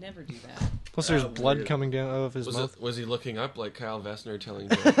 yeah, never do that. Plus, there's Oh, blood weird. coming down out of his mouth, Was he looking up like Kyle Vestner telling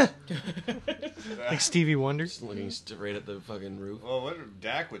jokes? like Stevie Wonder. Just looking straight at the fucking roof. Well,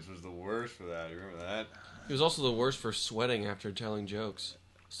 Dackwitz was the worst for that. You remember that? He was also the worst for sweating after telling jokes.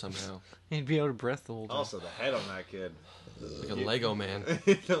 Somehow. He'd be out of breath the whole time. Also, the head on that kid. Like a Lego man.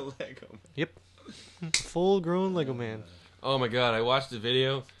 The Lego man. Yep. Full-grown Lego man. Oh my god, I watched a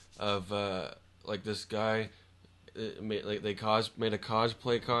video of like this guy made a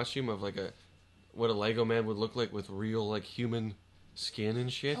cosplay costume of like what a Lego man would look like with real like human skin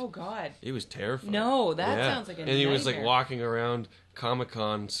and shit. Oh God. It was terrifying. No, that sounds like a And he was like nightmare. walking around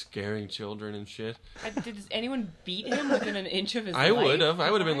Comic-Con scaring children and shit. Did anyone beat him within an inch of his I life? would have.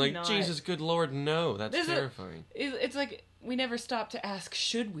 I would have been Why like, not? Jesus, good Lord, no. That's This is- terrifying. It's like we never stopped to ask,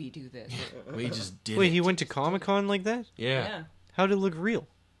 should we do this? We just did Wait, it. he went to Comic-Con like that? Yeah. How did it look real?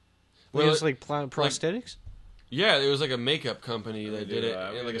 Well, Well, it was like prosthetics? Yeah, it was like a makeup company that did it. we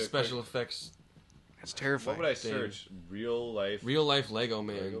Yeah, like a did a special effects, That's What terrifying. would I search? Real life real life Lego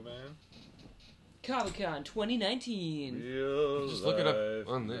man. Lego man? Comic-Con 2019. Real Just look it up life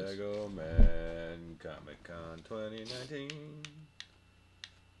on this. Lego Man Comic Con 2019.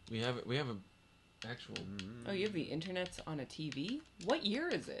 We have a actual. Oh, you have the internet's on a TV? What year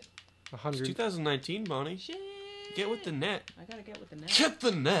is it? It's 100. 2019, Bonnie. Shit. Get with the net. I gotta get with the net. Get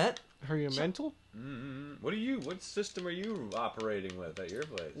the net. Are you mental? What system are you operating with at your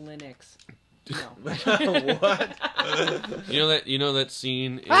place? Linux. No. What? You know that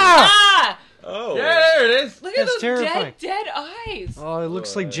scene. In, Ah! Oh. Yeah, there it is. Look at That's those terrifying. dead eyes. Oh, it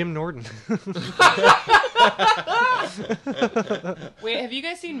looks like Jim Norton. Wait, have you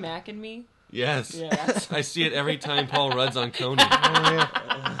guys seen Mac and Me? Yes. Yes. I see it every time Paul Rudd's on Coney. Oh,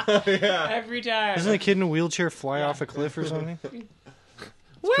 yeah. Yeah. Every time. Doesn't a kid in a wheelchair fly off a cliff or something? Wait!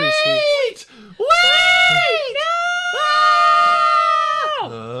 pretty sweet. Wait! No!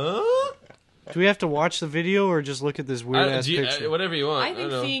 Huh? Do we have to watch the video or just look at this weird ass picture? Whatever you want. I think don't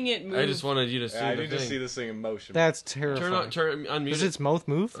know. seeing it move. I just wanted you to see I the need to thing. see this thing in motion. That's terrifying. Unmute Does it. its mouth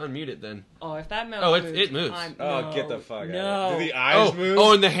move? Unmute it then. Oh, if that mouse Oh, moves, it moves. Oh, no, get the fuck out no. of here. Do the eyes move?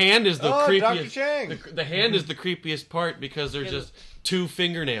 Oh, and the hand is the Oh, Dr. creepiest. Chang. The hand is the creepiest part because there's just two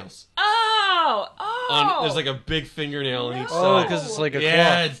fingernails. Oh! Oh! There's like a big fingernail on each Oh, side. because it's like a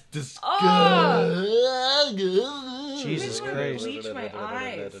Yeah, claw. it's disgusting. Jesus Christ. Bleach my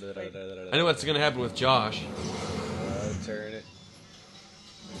eyes. I know what's gonna happen with Josh. Turn it.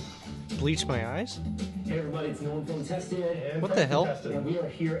 Bleach my eyes? Hey everybody, it's Nolan Film Tested. What the hell? And we are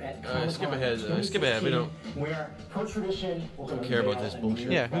here at Skip ahead. Skip ahead. We don't where pro tradition will care about this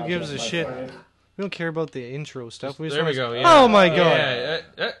bullshit. Yeah, who gives a shit? We don't care about the intro stuff. We just There we wanna- go. Yeah. Oh my god!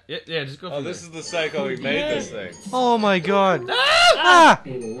 Yeah, just go Oh, from this there. is the psycho who made this thing. Oh my god! Ah! A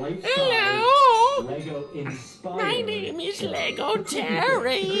life-size Lego inspired. My name is Lego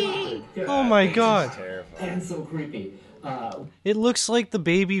Terry. Oh my god! Terrifying. And so creepy. It looks like the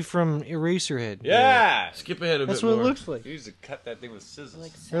baby from Eraserhead. Yeah! Skip ahead a That's bit what more. it looks like. You used to cut that thing with scissors.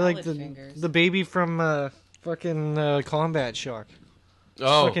 Like Or like salad fingers. the baby from fucking Combat Shock.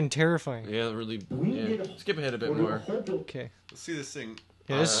 Oh, Fucking terrifying. yeah, really. Yeah. Skip ahead a bit more. Okay. Let's see this thing.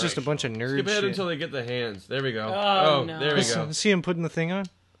 Yeah, this is just a bunch of nerd Skip ahead shit. until they get the hands. There we go. Oh, no. There we go. See him putting the thing on?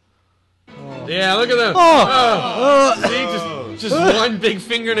 Yeah, look at them. Oh! See, just one big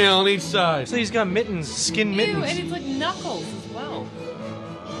fingernail on each side. So he's got mittens, skin Ew, mittens. and it's like knuckles as well.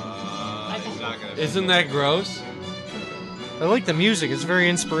 He's not gonna. Isn't that gross? I like the music. It's very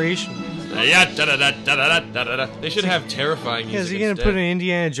inspirational. Yeah, da-da-da-da-da-da-da-da. They should have terrifying music. Yeah, is he gonna instead. put an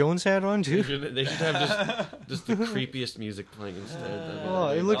Indiana Jones hat on too? They should have just the creepiest music playing instead. Oh,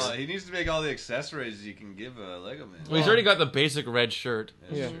 it looks. He needs to make all the accessories you can give a Lego man. Well, he's already got the basic red shirt.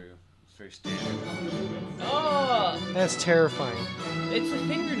 That's Yeah. true. It's very standard. Oh, That's terrifying. it's the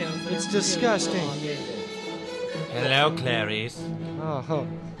fingernails. that It's are really disgusting. long. Hello, Clarice. Oh, huh.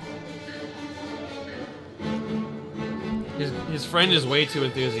 His friend is way too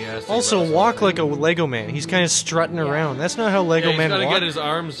enthusiastic. Also, about walk like a Lego man. He's kind of strutting around. That's not how it. Lego Yeah, he's men gotta walk. get his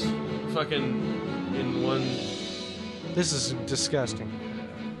arms fucking in one. This is disgusting.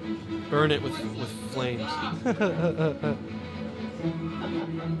 Burn it with flames.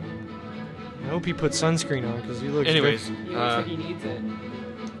 I hope he put sunscreen on because he looks. Anyways, He looks like he needs it.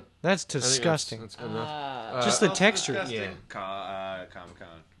 That's I think disgusting. That's good enough. Just the Also texture. disgusting. Yeah. Comic-Con.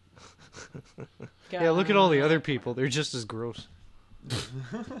 Yeah, look at all the other people. They're just as gross. They're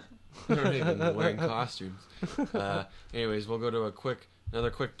not even wearing costumes. Anyways, we'll go to another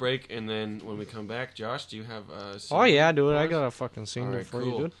quick break, and then when we come back, Josh, do you have Oh yeah, dude. I yours? got a fucking scene All right, for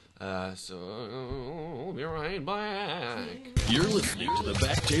cool. you, dude. So we'll be right back. You're listening to the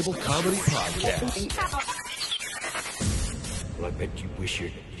Back Table Comedy Podcast. Well, I bet you wish your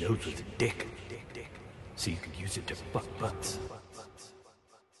nose was a dick. So you could use it to fuck butts.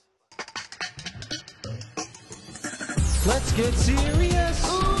 Let's get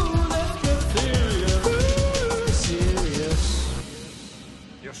serious. Ooh, let's get serious. Ooh, serious.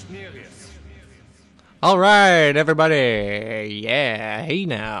 You're serious. All right, everybody. Yeah, hey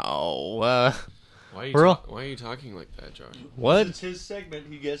now. Why are you talking like that, Josh? What? It's his segment.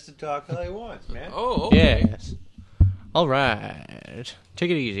 He gets to talk how he wants, man. Oh, okay. Yes. All right.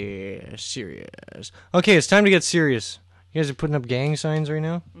 Take it easy. Serious. Okay, it's time to get serious. You guys are putting up gang signs right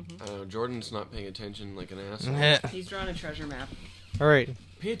now? Jordan's not paying attention like an asshole. He's drawn a treasure map. All right.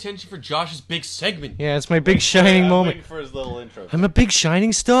 Pay attention for Josh's big segment. Yeah, it's my big shining I'm moment. waiting for his little intro. I'm a big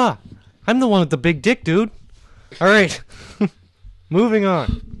shining star. I'm the one with the big dick, dude. All right. Moving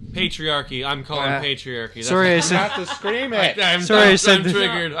on. Patriarchy. I'm calling patriarchy. That's Sorry, I You said. have to scream it. I'm said that.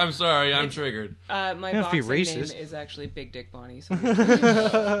 triggered. I'm sorry. I'm triggered. My You have to be boxing name racist. is actually Big Dick Bonnie. So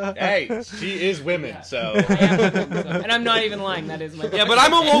Hey, she is women, so. I am a woman, so- and I'm not even lying. That is my. Yeah, but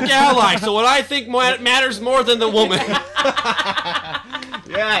I'm a woke ally, so what I think matters more than the woman.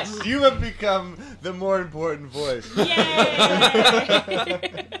 Yes, you have become the more important voice.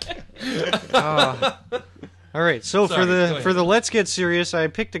 All right. So Sorry, go ahead. for the let's get serious, I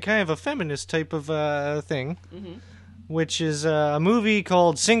picked a kind of a feminist type of thing, which is a movie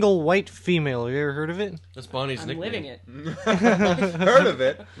called Single White Female. Have you ever heard of it? That's Bonnie's I'm nickname. living it. Heard of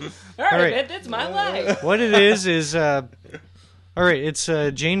it? Heard right. of it. That's my life. What it is all right. It's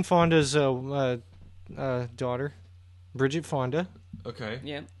Jane Fonda's daughter, Bridget Fonda. Okay.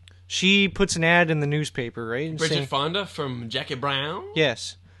 Yeah. She puts an ad in the newspaper, right? Bridget saying- Fonda from Jackie Brown.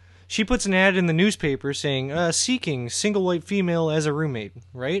 Yes. She puts an ad in the newspaper saying, seeking single white female as a roommate,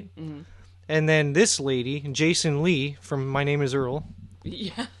 right? Mm-hmm. And then this lady, Jason Lee from My Name is Earl.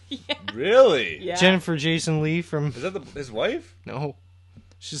 Yeah. Really? Yeah. Jennifer Jason Lee from... Is that his wife? No.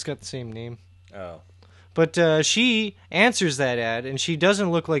 She's got the same name. Oh. But she answers that ad, and she doesn't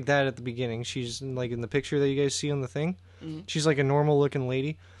look like that at the beginning. She's like in the picture that you guys see on the thing. Mm-hmm. She's like a normal-looking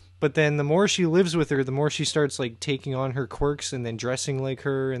lady. But then the more she lives with her, the more she starts like taking on her quirks and then dressing like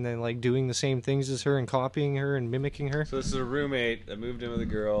her and then like doing the same things as her and copying her and mimicking her. So this is a roommate that moved in with a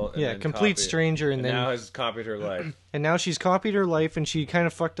girl. And Yeah, then complete copied- stranger, and then now has copied her life. and now she's copied her life, and she kind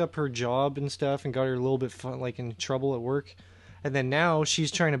of fucked up her job and stuff and got her a little bit like in trouble at work. And then now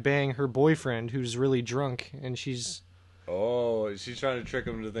she's trying to bang her boyfriend who's really drunk, and she's Oh, she's trying to trick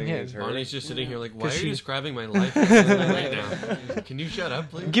him to think Yeah. it's her. Bonnie's just sitting here like, why are she- you describing my life right now? Can you shut up,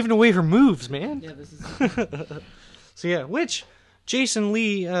 please? giving away her moves, man. Yeah. This is. So yeah, which Jason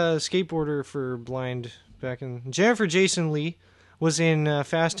Lee, skateboarder for Blind back in... Jennifer Jason Lee was in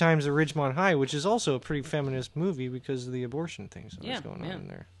Fast Times at Ridgemont High, which is also a pretty feminist movie because of the abortion things that was going on in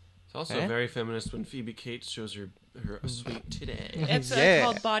there. It's also very feminist when Phoebe Cates shows her sweet today. It's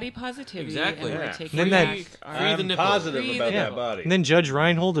called body positivity. Exactly. And we're Yeah. taking And then I'm positive about that body. And then Judge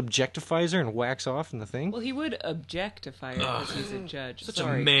Reinhold objectifies her and whacks off in the thing. Well, he would objectify her because he's a judge. Such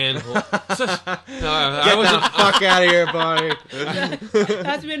Sorry. a manhole. Get the fuck out of here, Bonnie.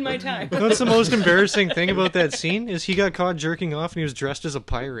 That's been my time. You know what's the most embarrassing thing about that scene is he got caught jerking off and he was dressed as a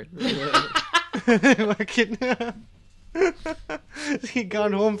pirate. He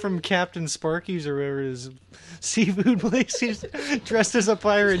got home from Captain Sparky's or whatever his seafood place. He's dressed as a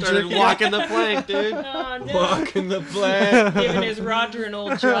pirate. Started walking the plank, dude. Oh, no. Walking the plank. Giving his Roger an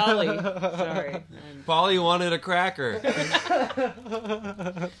old jolly. Sorry. Polly wanted a cracker.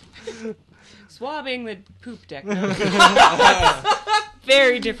 Swabbing the poop deck.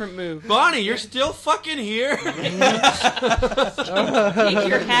 Very different move. Bonnie, you're still fucking here? Take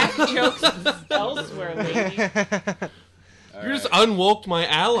your hack jokes elsewhere, lady. You just unwoked my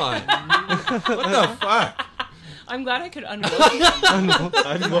ally. What the fuck? I'm glad I could unwoke him.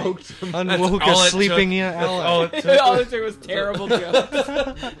 Unwoke a sleeping ally. All it took was terrible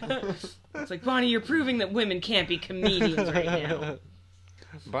jokes. It's like, Bonnie, you're proving that women can't be comedians right now.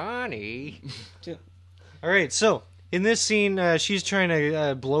 Bonnie. All right, so in this scene, she's trying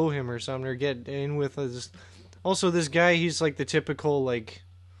to blow him or something, or get in with this. Also, this guy, he's like the typical like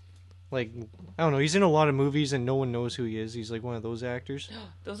I don't know. He's in a lot of movies and no one knows who he is. He's like one of those actors.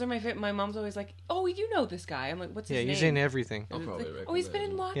 Those are my favorite. My mom's always like, "Oh, you know this guy." I'm like, "What's his name?" Yeah, he's in everything. I'll probably like, oh, he's been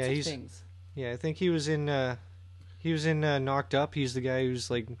in lots of things. Yeah, I think he was in Knocked Up. He's the guy who's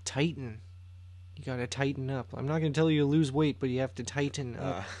like Titan. You gotta tighten up. I'm not gonna tell you to lose weight, but you have to tighten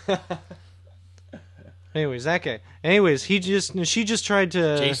up. Anyways, that guy. Anyways, she just tried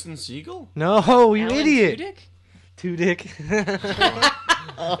to. Jason Segel? No, you Alan idiot. Tudyk?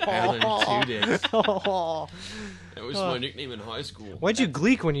 Alan Tudyk. Oh. That was my nickname in high school. Why'd you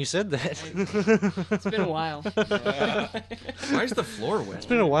gleek when you said that? It's been a while. Why is the floor wet? It's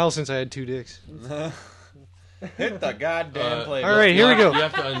been a while since I had 2 dicks. Hit the goddamn play. All right, here we go. You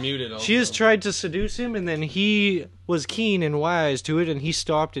have to unmute it also. She has tried to seduce him, and then he was keen and wise to it, and he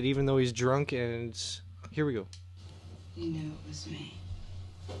stopped it even though he's drunk, and here we go. You knew it was me.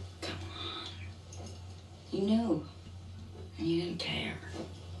 Come on. You knew. And you didn't care.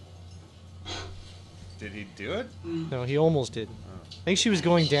 Did he do it? No, he almost did. I think she was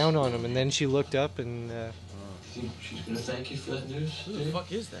going down on him, and then she looked up and... Think she's gonna thank you for that news? Who the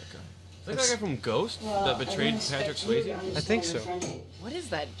fuck is that guy? Is that guy from Ghost that betrayed Patrick Swayze? I think so. What is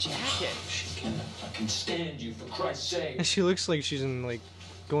that jacket? She cannot fucking stand you, for Christ's sake. She looks like she's in, like,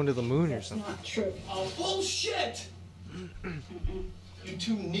 going to the moon or something. Not true. Oh, bullshit! You're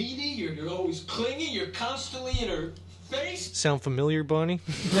too needy, you're always clingy, you're constantly in her face. Sound familiar, Bonnie?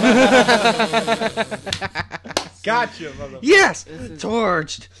 Gotcha, motherfucker. Yes!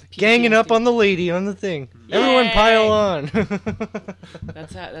 Torched! Ganging up on the lady on the thing. Yay! Everyone pile on.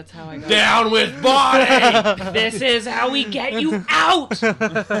 That's how I got Down with Bonnie! This is how we get you out!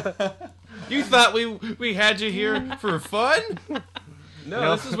 You thought we had you here for fun?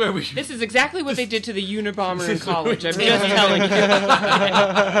 No, this is where we... This is exactly what they did to the Unabomber in college. I'm just telling you.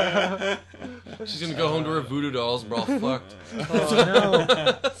 She's gonna go home to her voodoo dolls. We're all fucked. Oh, no.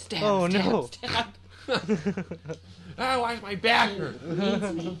 Stab, Oh, stab, no. stab. Why is my back hurt? Who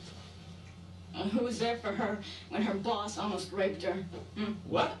needs me? Who was there for her when her boss almost raped her?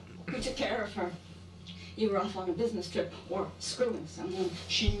 What? Who took care of her? You were off on a business trip or screwing someone.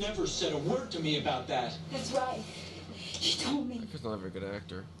 She never said a word to me about that. That's right. She told me. He's not a very good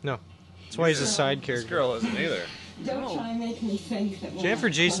actor. No. That's why he's a side This character. girl isn't either. Don't try and make me think that. Jennifer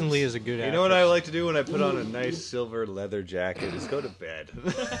Jason Lee is a good actor. You know what I like to do when I put on a nice silver leather jacket? Is go to bed.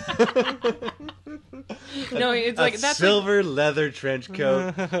 No, it's like that's silver leather trench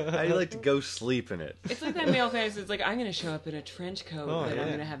coat. I like to go sleep in it. It's like that male fantasy. It's like I'm going to show up in a trench coat, but I'm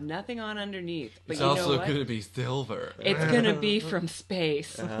going to have nothing on underneath. But It's you know also what? going to be silver. It's going to be from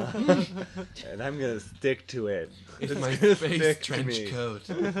space. And I'm gonna stick to it. It's my gonna space stick to trench me. coat.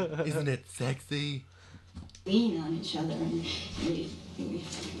 Isn't it sexy? Lean on each other and we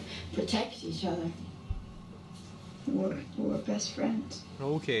protect each other. We're best friends.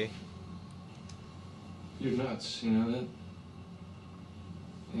 Okay. You're nuts, you know that?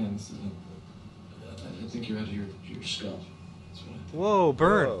 Yeah, I think you're out of your skull. That's what I think. Whoa,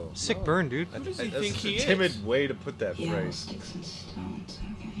 burn. Whoa. Sick burn, dude. Who does he That's think he a is? timid way to put that Yeah, phrase. sticks and stones.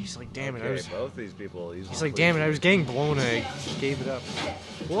 Okay. He's like, damn it. Okay, both these people. He's like, damn it, I was getting blown. I gave it up.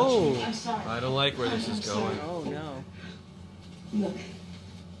 Whoa. I'm sorry. I don't like where this is going. Oh no. Look,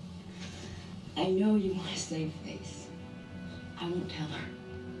 I know you want to save face. I won't tell her,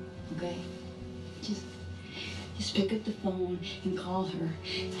 okay? Just pick up the phone and call her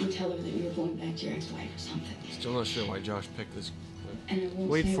and tell her that you're going back to your ex-wife or something. Still not sure why Josh picked this. And I won't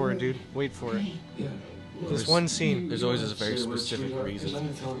Wait say a for it, word. dude. Wait for it. Okay? Yeah. This one scene. There's always a very specific I'm reason.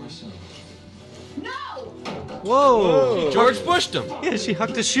 gonna tell her myself. No! Whoa! George pushed him. Yeah, she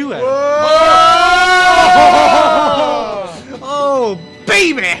hucked a shoe at him. Oh,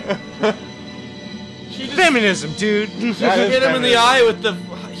 baby! Feminism, dude. Hit him in the eye with the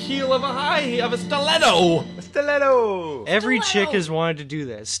heel of a stiletto. Stiletto! Every chick has wanted to do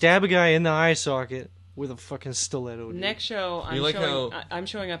that. Stab a guy in the eye socket with a fucking stiletto. Dude. Next show, I'm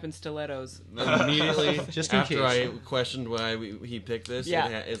showing up in stilettos. Immediately, Just in after case. I questioned why he picked this, Yeah.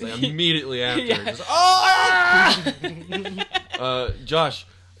 it's like immediately after. Yeah. Just, Josh,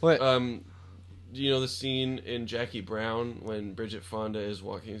 What? do you know the scene in Jackie Brown when Bridget Fonda is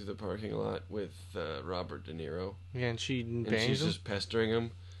walking through the parking lot with Robert De Niro? Yeah, and she And bangs she's him. just pestering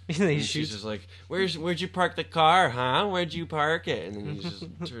him. And then he And she's shoots. just like, where'd you park the car, huh? Where'd you park it? And then he just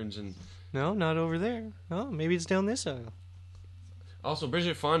turns and... No, not over there. Oh, maybe it's down this aisle. Also,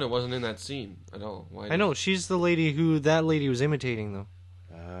 Bridget Fonda wasn't in that scene at all. Why I know, she's the lady who that lady was imitating, though.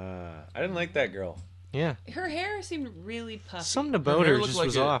 I didn't like that girl. Yeah. Her hair seemed really puffy. Something about her looked just like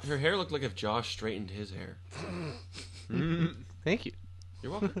was off. Her hair looked like if Josh straightened his hair. Thank you.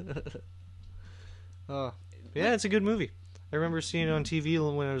 You're welcome. Yeah, it's a good movie. I remember seeing it on TV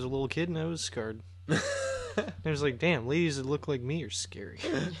when I was a little kid, and I was scarred. I was like, damn, ladies that look like me are scary.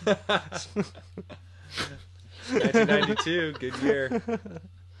 1992, good year.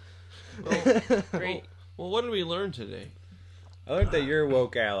 Great. Well, what did we learn today? I learned that you're a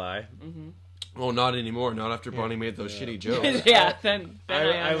woke ally. Oh, not anymore. Not after Bonnie made those shitty jokes. Yeah, then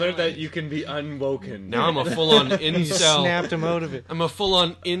I learned that you can be unwoken. Now I'm a full-on He incel. snapped him out of it. I'm a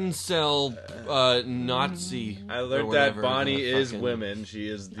full-on incel Nazi. I or learned whatever that Bonnie the is fucking- women. She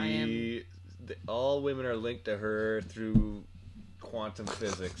is all women are linked to her through quantum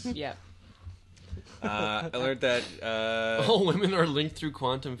physics. Yeah. I learned that All women are linked through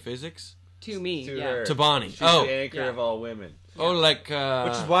quantum physics? To me, to yeah. her. To Bonnie. She's Oh. the anchor Yeah. of all women. Oh, like...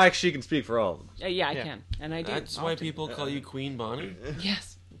 Which is why she can speak for all of them. Yeah, I Yeah. can. And I do. That's why often. people call you Queen Bonnie?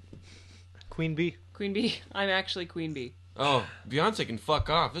 Yes. Queen Bee. Queen Bee. I'm actually Queen Bee. Oh, Beyonce can fuck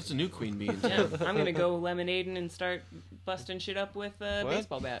off. That's a new Queen Bee in Yeah, town. I'm gonna go lemonading and start busting shit up with a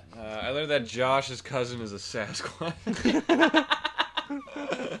baseball bat. I learned that Josh's cousin is a Sasquatch.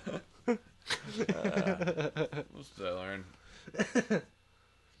 What did I learn?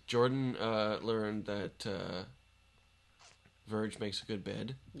 Jordan learned that Verge makes a good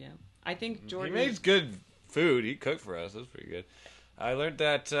bed. Yeah, I think Jordan. He makes good food. He cooked for us. That's pretty good. I learned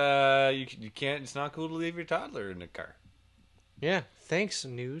that you can't. It's not cool to leave your toddler in the car, Yeah, thanks,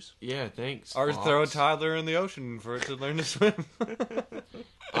 news. Yeah, thanks. or Fox. throw a toddler in the ocean for it to learn to swim.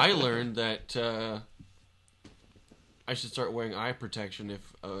 I learned that I should start wearing eye protection if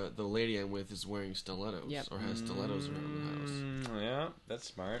the lady I'm with is wearing stilettos Yep. or has stilettos around the house. Yeah, that's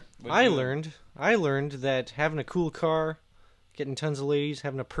smart. I learned that having a cool car, getting tons of ladies,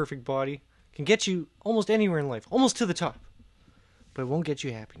 having a perfect body, can get you almost anywhere in life, almost to the top. But it won't get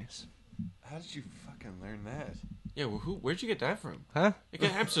you happiness. How did you fucking learn that? Yeah, well, where'd you get that from? Huh? It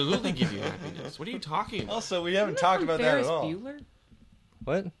can absolutely give you happiness. What are you talking about? Also, we haven't Isn't talked from about that Ferris at all. Bueller?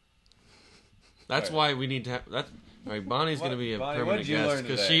 What? That's why we need to have... All right, Bonnie's going to be a Bonnie, permanent what'd you guest learn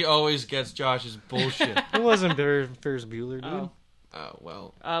because today? she always gets Josh's bullshit. It wasn't Ferris Bueller, dude. Oh. Oh,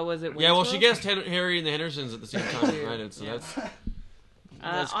 well. Was it? Yeah, well, she Winslow? guessed Harry and the Hendersons at the same time. Right, so Yeah.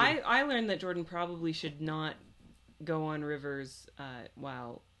 that's... I learned that Jordan probably should not go on rivers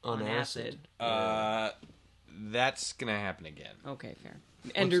while On on acid. acid. That's gonna happen again. Okay, fair.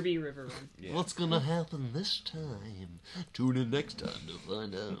 Enderby River Run. Yeah. What's going to happen this time? Tune in next time to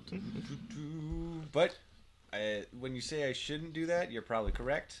find out. But when you say I shouldn't do that, you're probably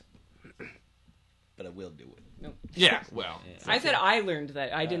correct. But I will do it. Nope. Yeah, well. I said I learned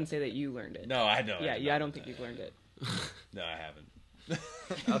that. I didn't say that you learned it. No, I don't. Yeah, I don't think you've learned it. No, I haven't.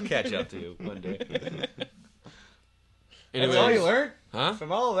 I'll catch up to you one day. Anyways, That's all you learned? Huh?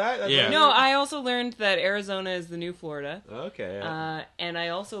 From all of that? That's Yeah. all you No, I also learned that Arizona is the new Florida. Okay. Yeah. And I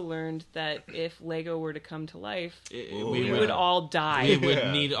also learned that if Lego were to come to life, we we would all die. We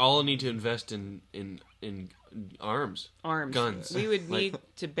would need to invest in arms. Arms. Guns. We would need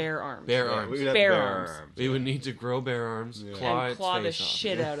to bear arms. Bear arms. we'd have Bear bear arms. We would need to grow bear arms, claw And its claw the face off.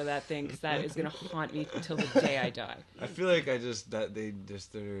 shit out of that thing because that is going to haunt me till the day I die. I feel like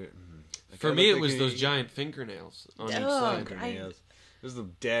they're. For me, it was those giant fingernails on each Ugh, side. Those are the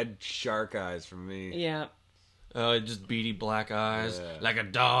dead shark eyes for me. Yeah. Just beady black eyes, Yeah. like a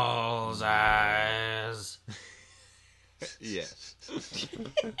doll's eyes. Yes.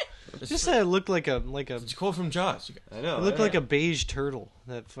 Just that it looked like a It's a quote from Jaws. I know. it looked like a beige turtle.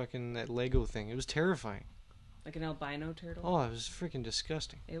 That Lego thing. It was terrifying. Like an albino turtle. Oh, it was freaking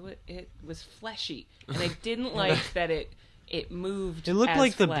disgusting. It was fleshy, and I didn't like that it moved. It looked as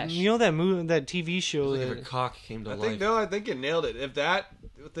like flesh. that TV show Like if that a cock came to I life. think you nailed it.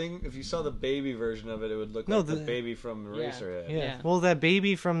 If you saw the baby version of it, it would look like the baby from Eraserhead. Yeah. Well, that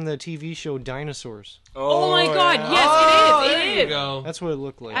baby from the TV show Dinosaurs. Oh my God! yeah. Yes, there it you is. go. That's what it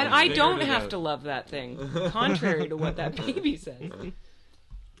looked like. And I don't Figured it have out. to love that thing, contrary to what that baby says.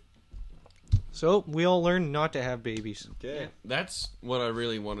 So we all learned not to have babies. Okay. That's what I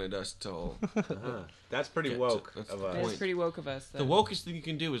really wanted us to all. That's pretty Get to- woke that's of the us. That's point. pretty woke of us. The wokest thing you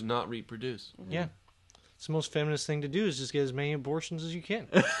can do is not reproduce. Yeah. It's the most feminist thing to do is just get as many abortions as you can.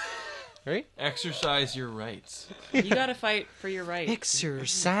 Right? Exercise your rights. You gotta fight for your rights.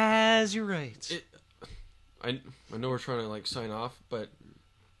 Exercise your rights. I know we're trying to like sign off, but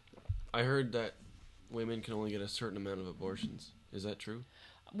I heard that women can only get a certain amount of abortions. Is that true?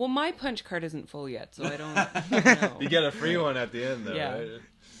 Well, my punch card isn't full yet, so I don't know. You get a free one at the end, though, Yeah. right?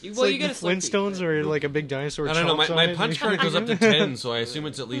 It's Well, like you get the a slip Flintstones or like a big dinosaur. I don't know. chomps on My it. punch card goes up to 10, so I assume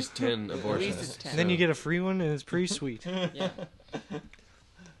it's at least 10 abortions. it's 10. And then you get a free one, and it's pretty sweet. Yeah.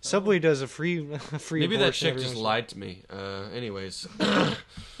 Subway does a free Maybe that abortion chick every just once lied to me. Anyways.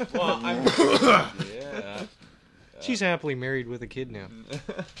 Well, yeah. She's happily married with a kid now.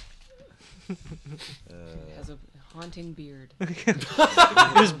 Has a haunting beard.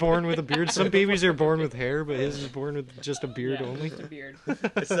 He was born with a beard. Some babies are born with hair, but his is born with just a beard Yeah, only. just a beard.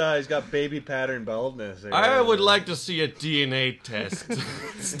 He's got baby pattern baldness. I would like to see a DNA test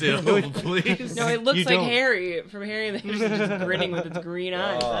still, please. No, it looks You like don't. Harry from Harry and the Hendersons, just grinning with its green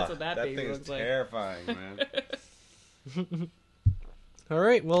eyes. That's what that baby thing looks is like. terrifying, man. All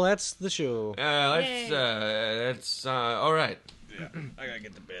right, well that's the show. Let's all right. Yeah, I gotta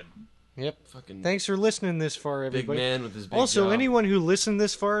get to bed. Yep. Fucking Thanks for listening this far, big everybody. man with his big Also, job. anyone who listened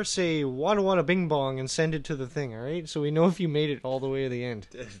this far, say "wada wada bing bong" and send it to the thing. All right, so we know if you made it all the way to the end.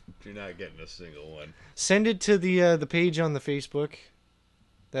 You're not getting a single one. Send it to the page on the Facebook.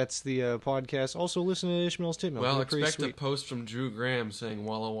 That's the podcast. Also, listen to Ishmael's Tip Milk. Well, They're pretty expect a sweet. post from Drew Graham saying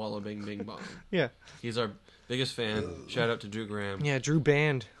 "Walla Walla Bing Bing Bong." Yeah. He's our biggest fan. Shout out to Drew Graham. Yeah, Drew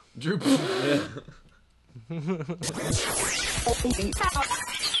Band. Drew.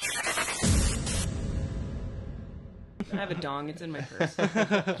 I have a dong. It's in my purse.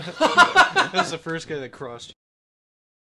 That's the first guy that crossed.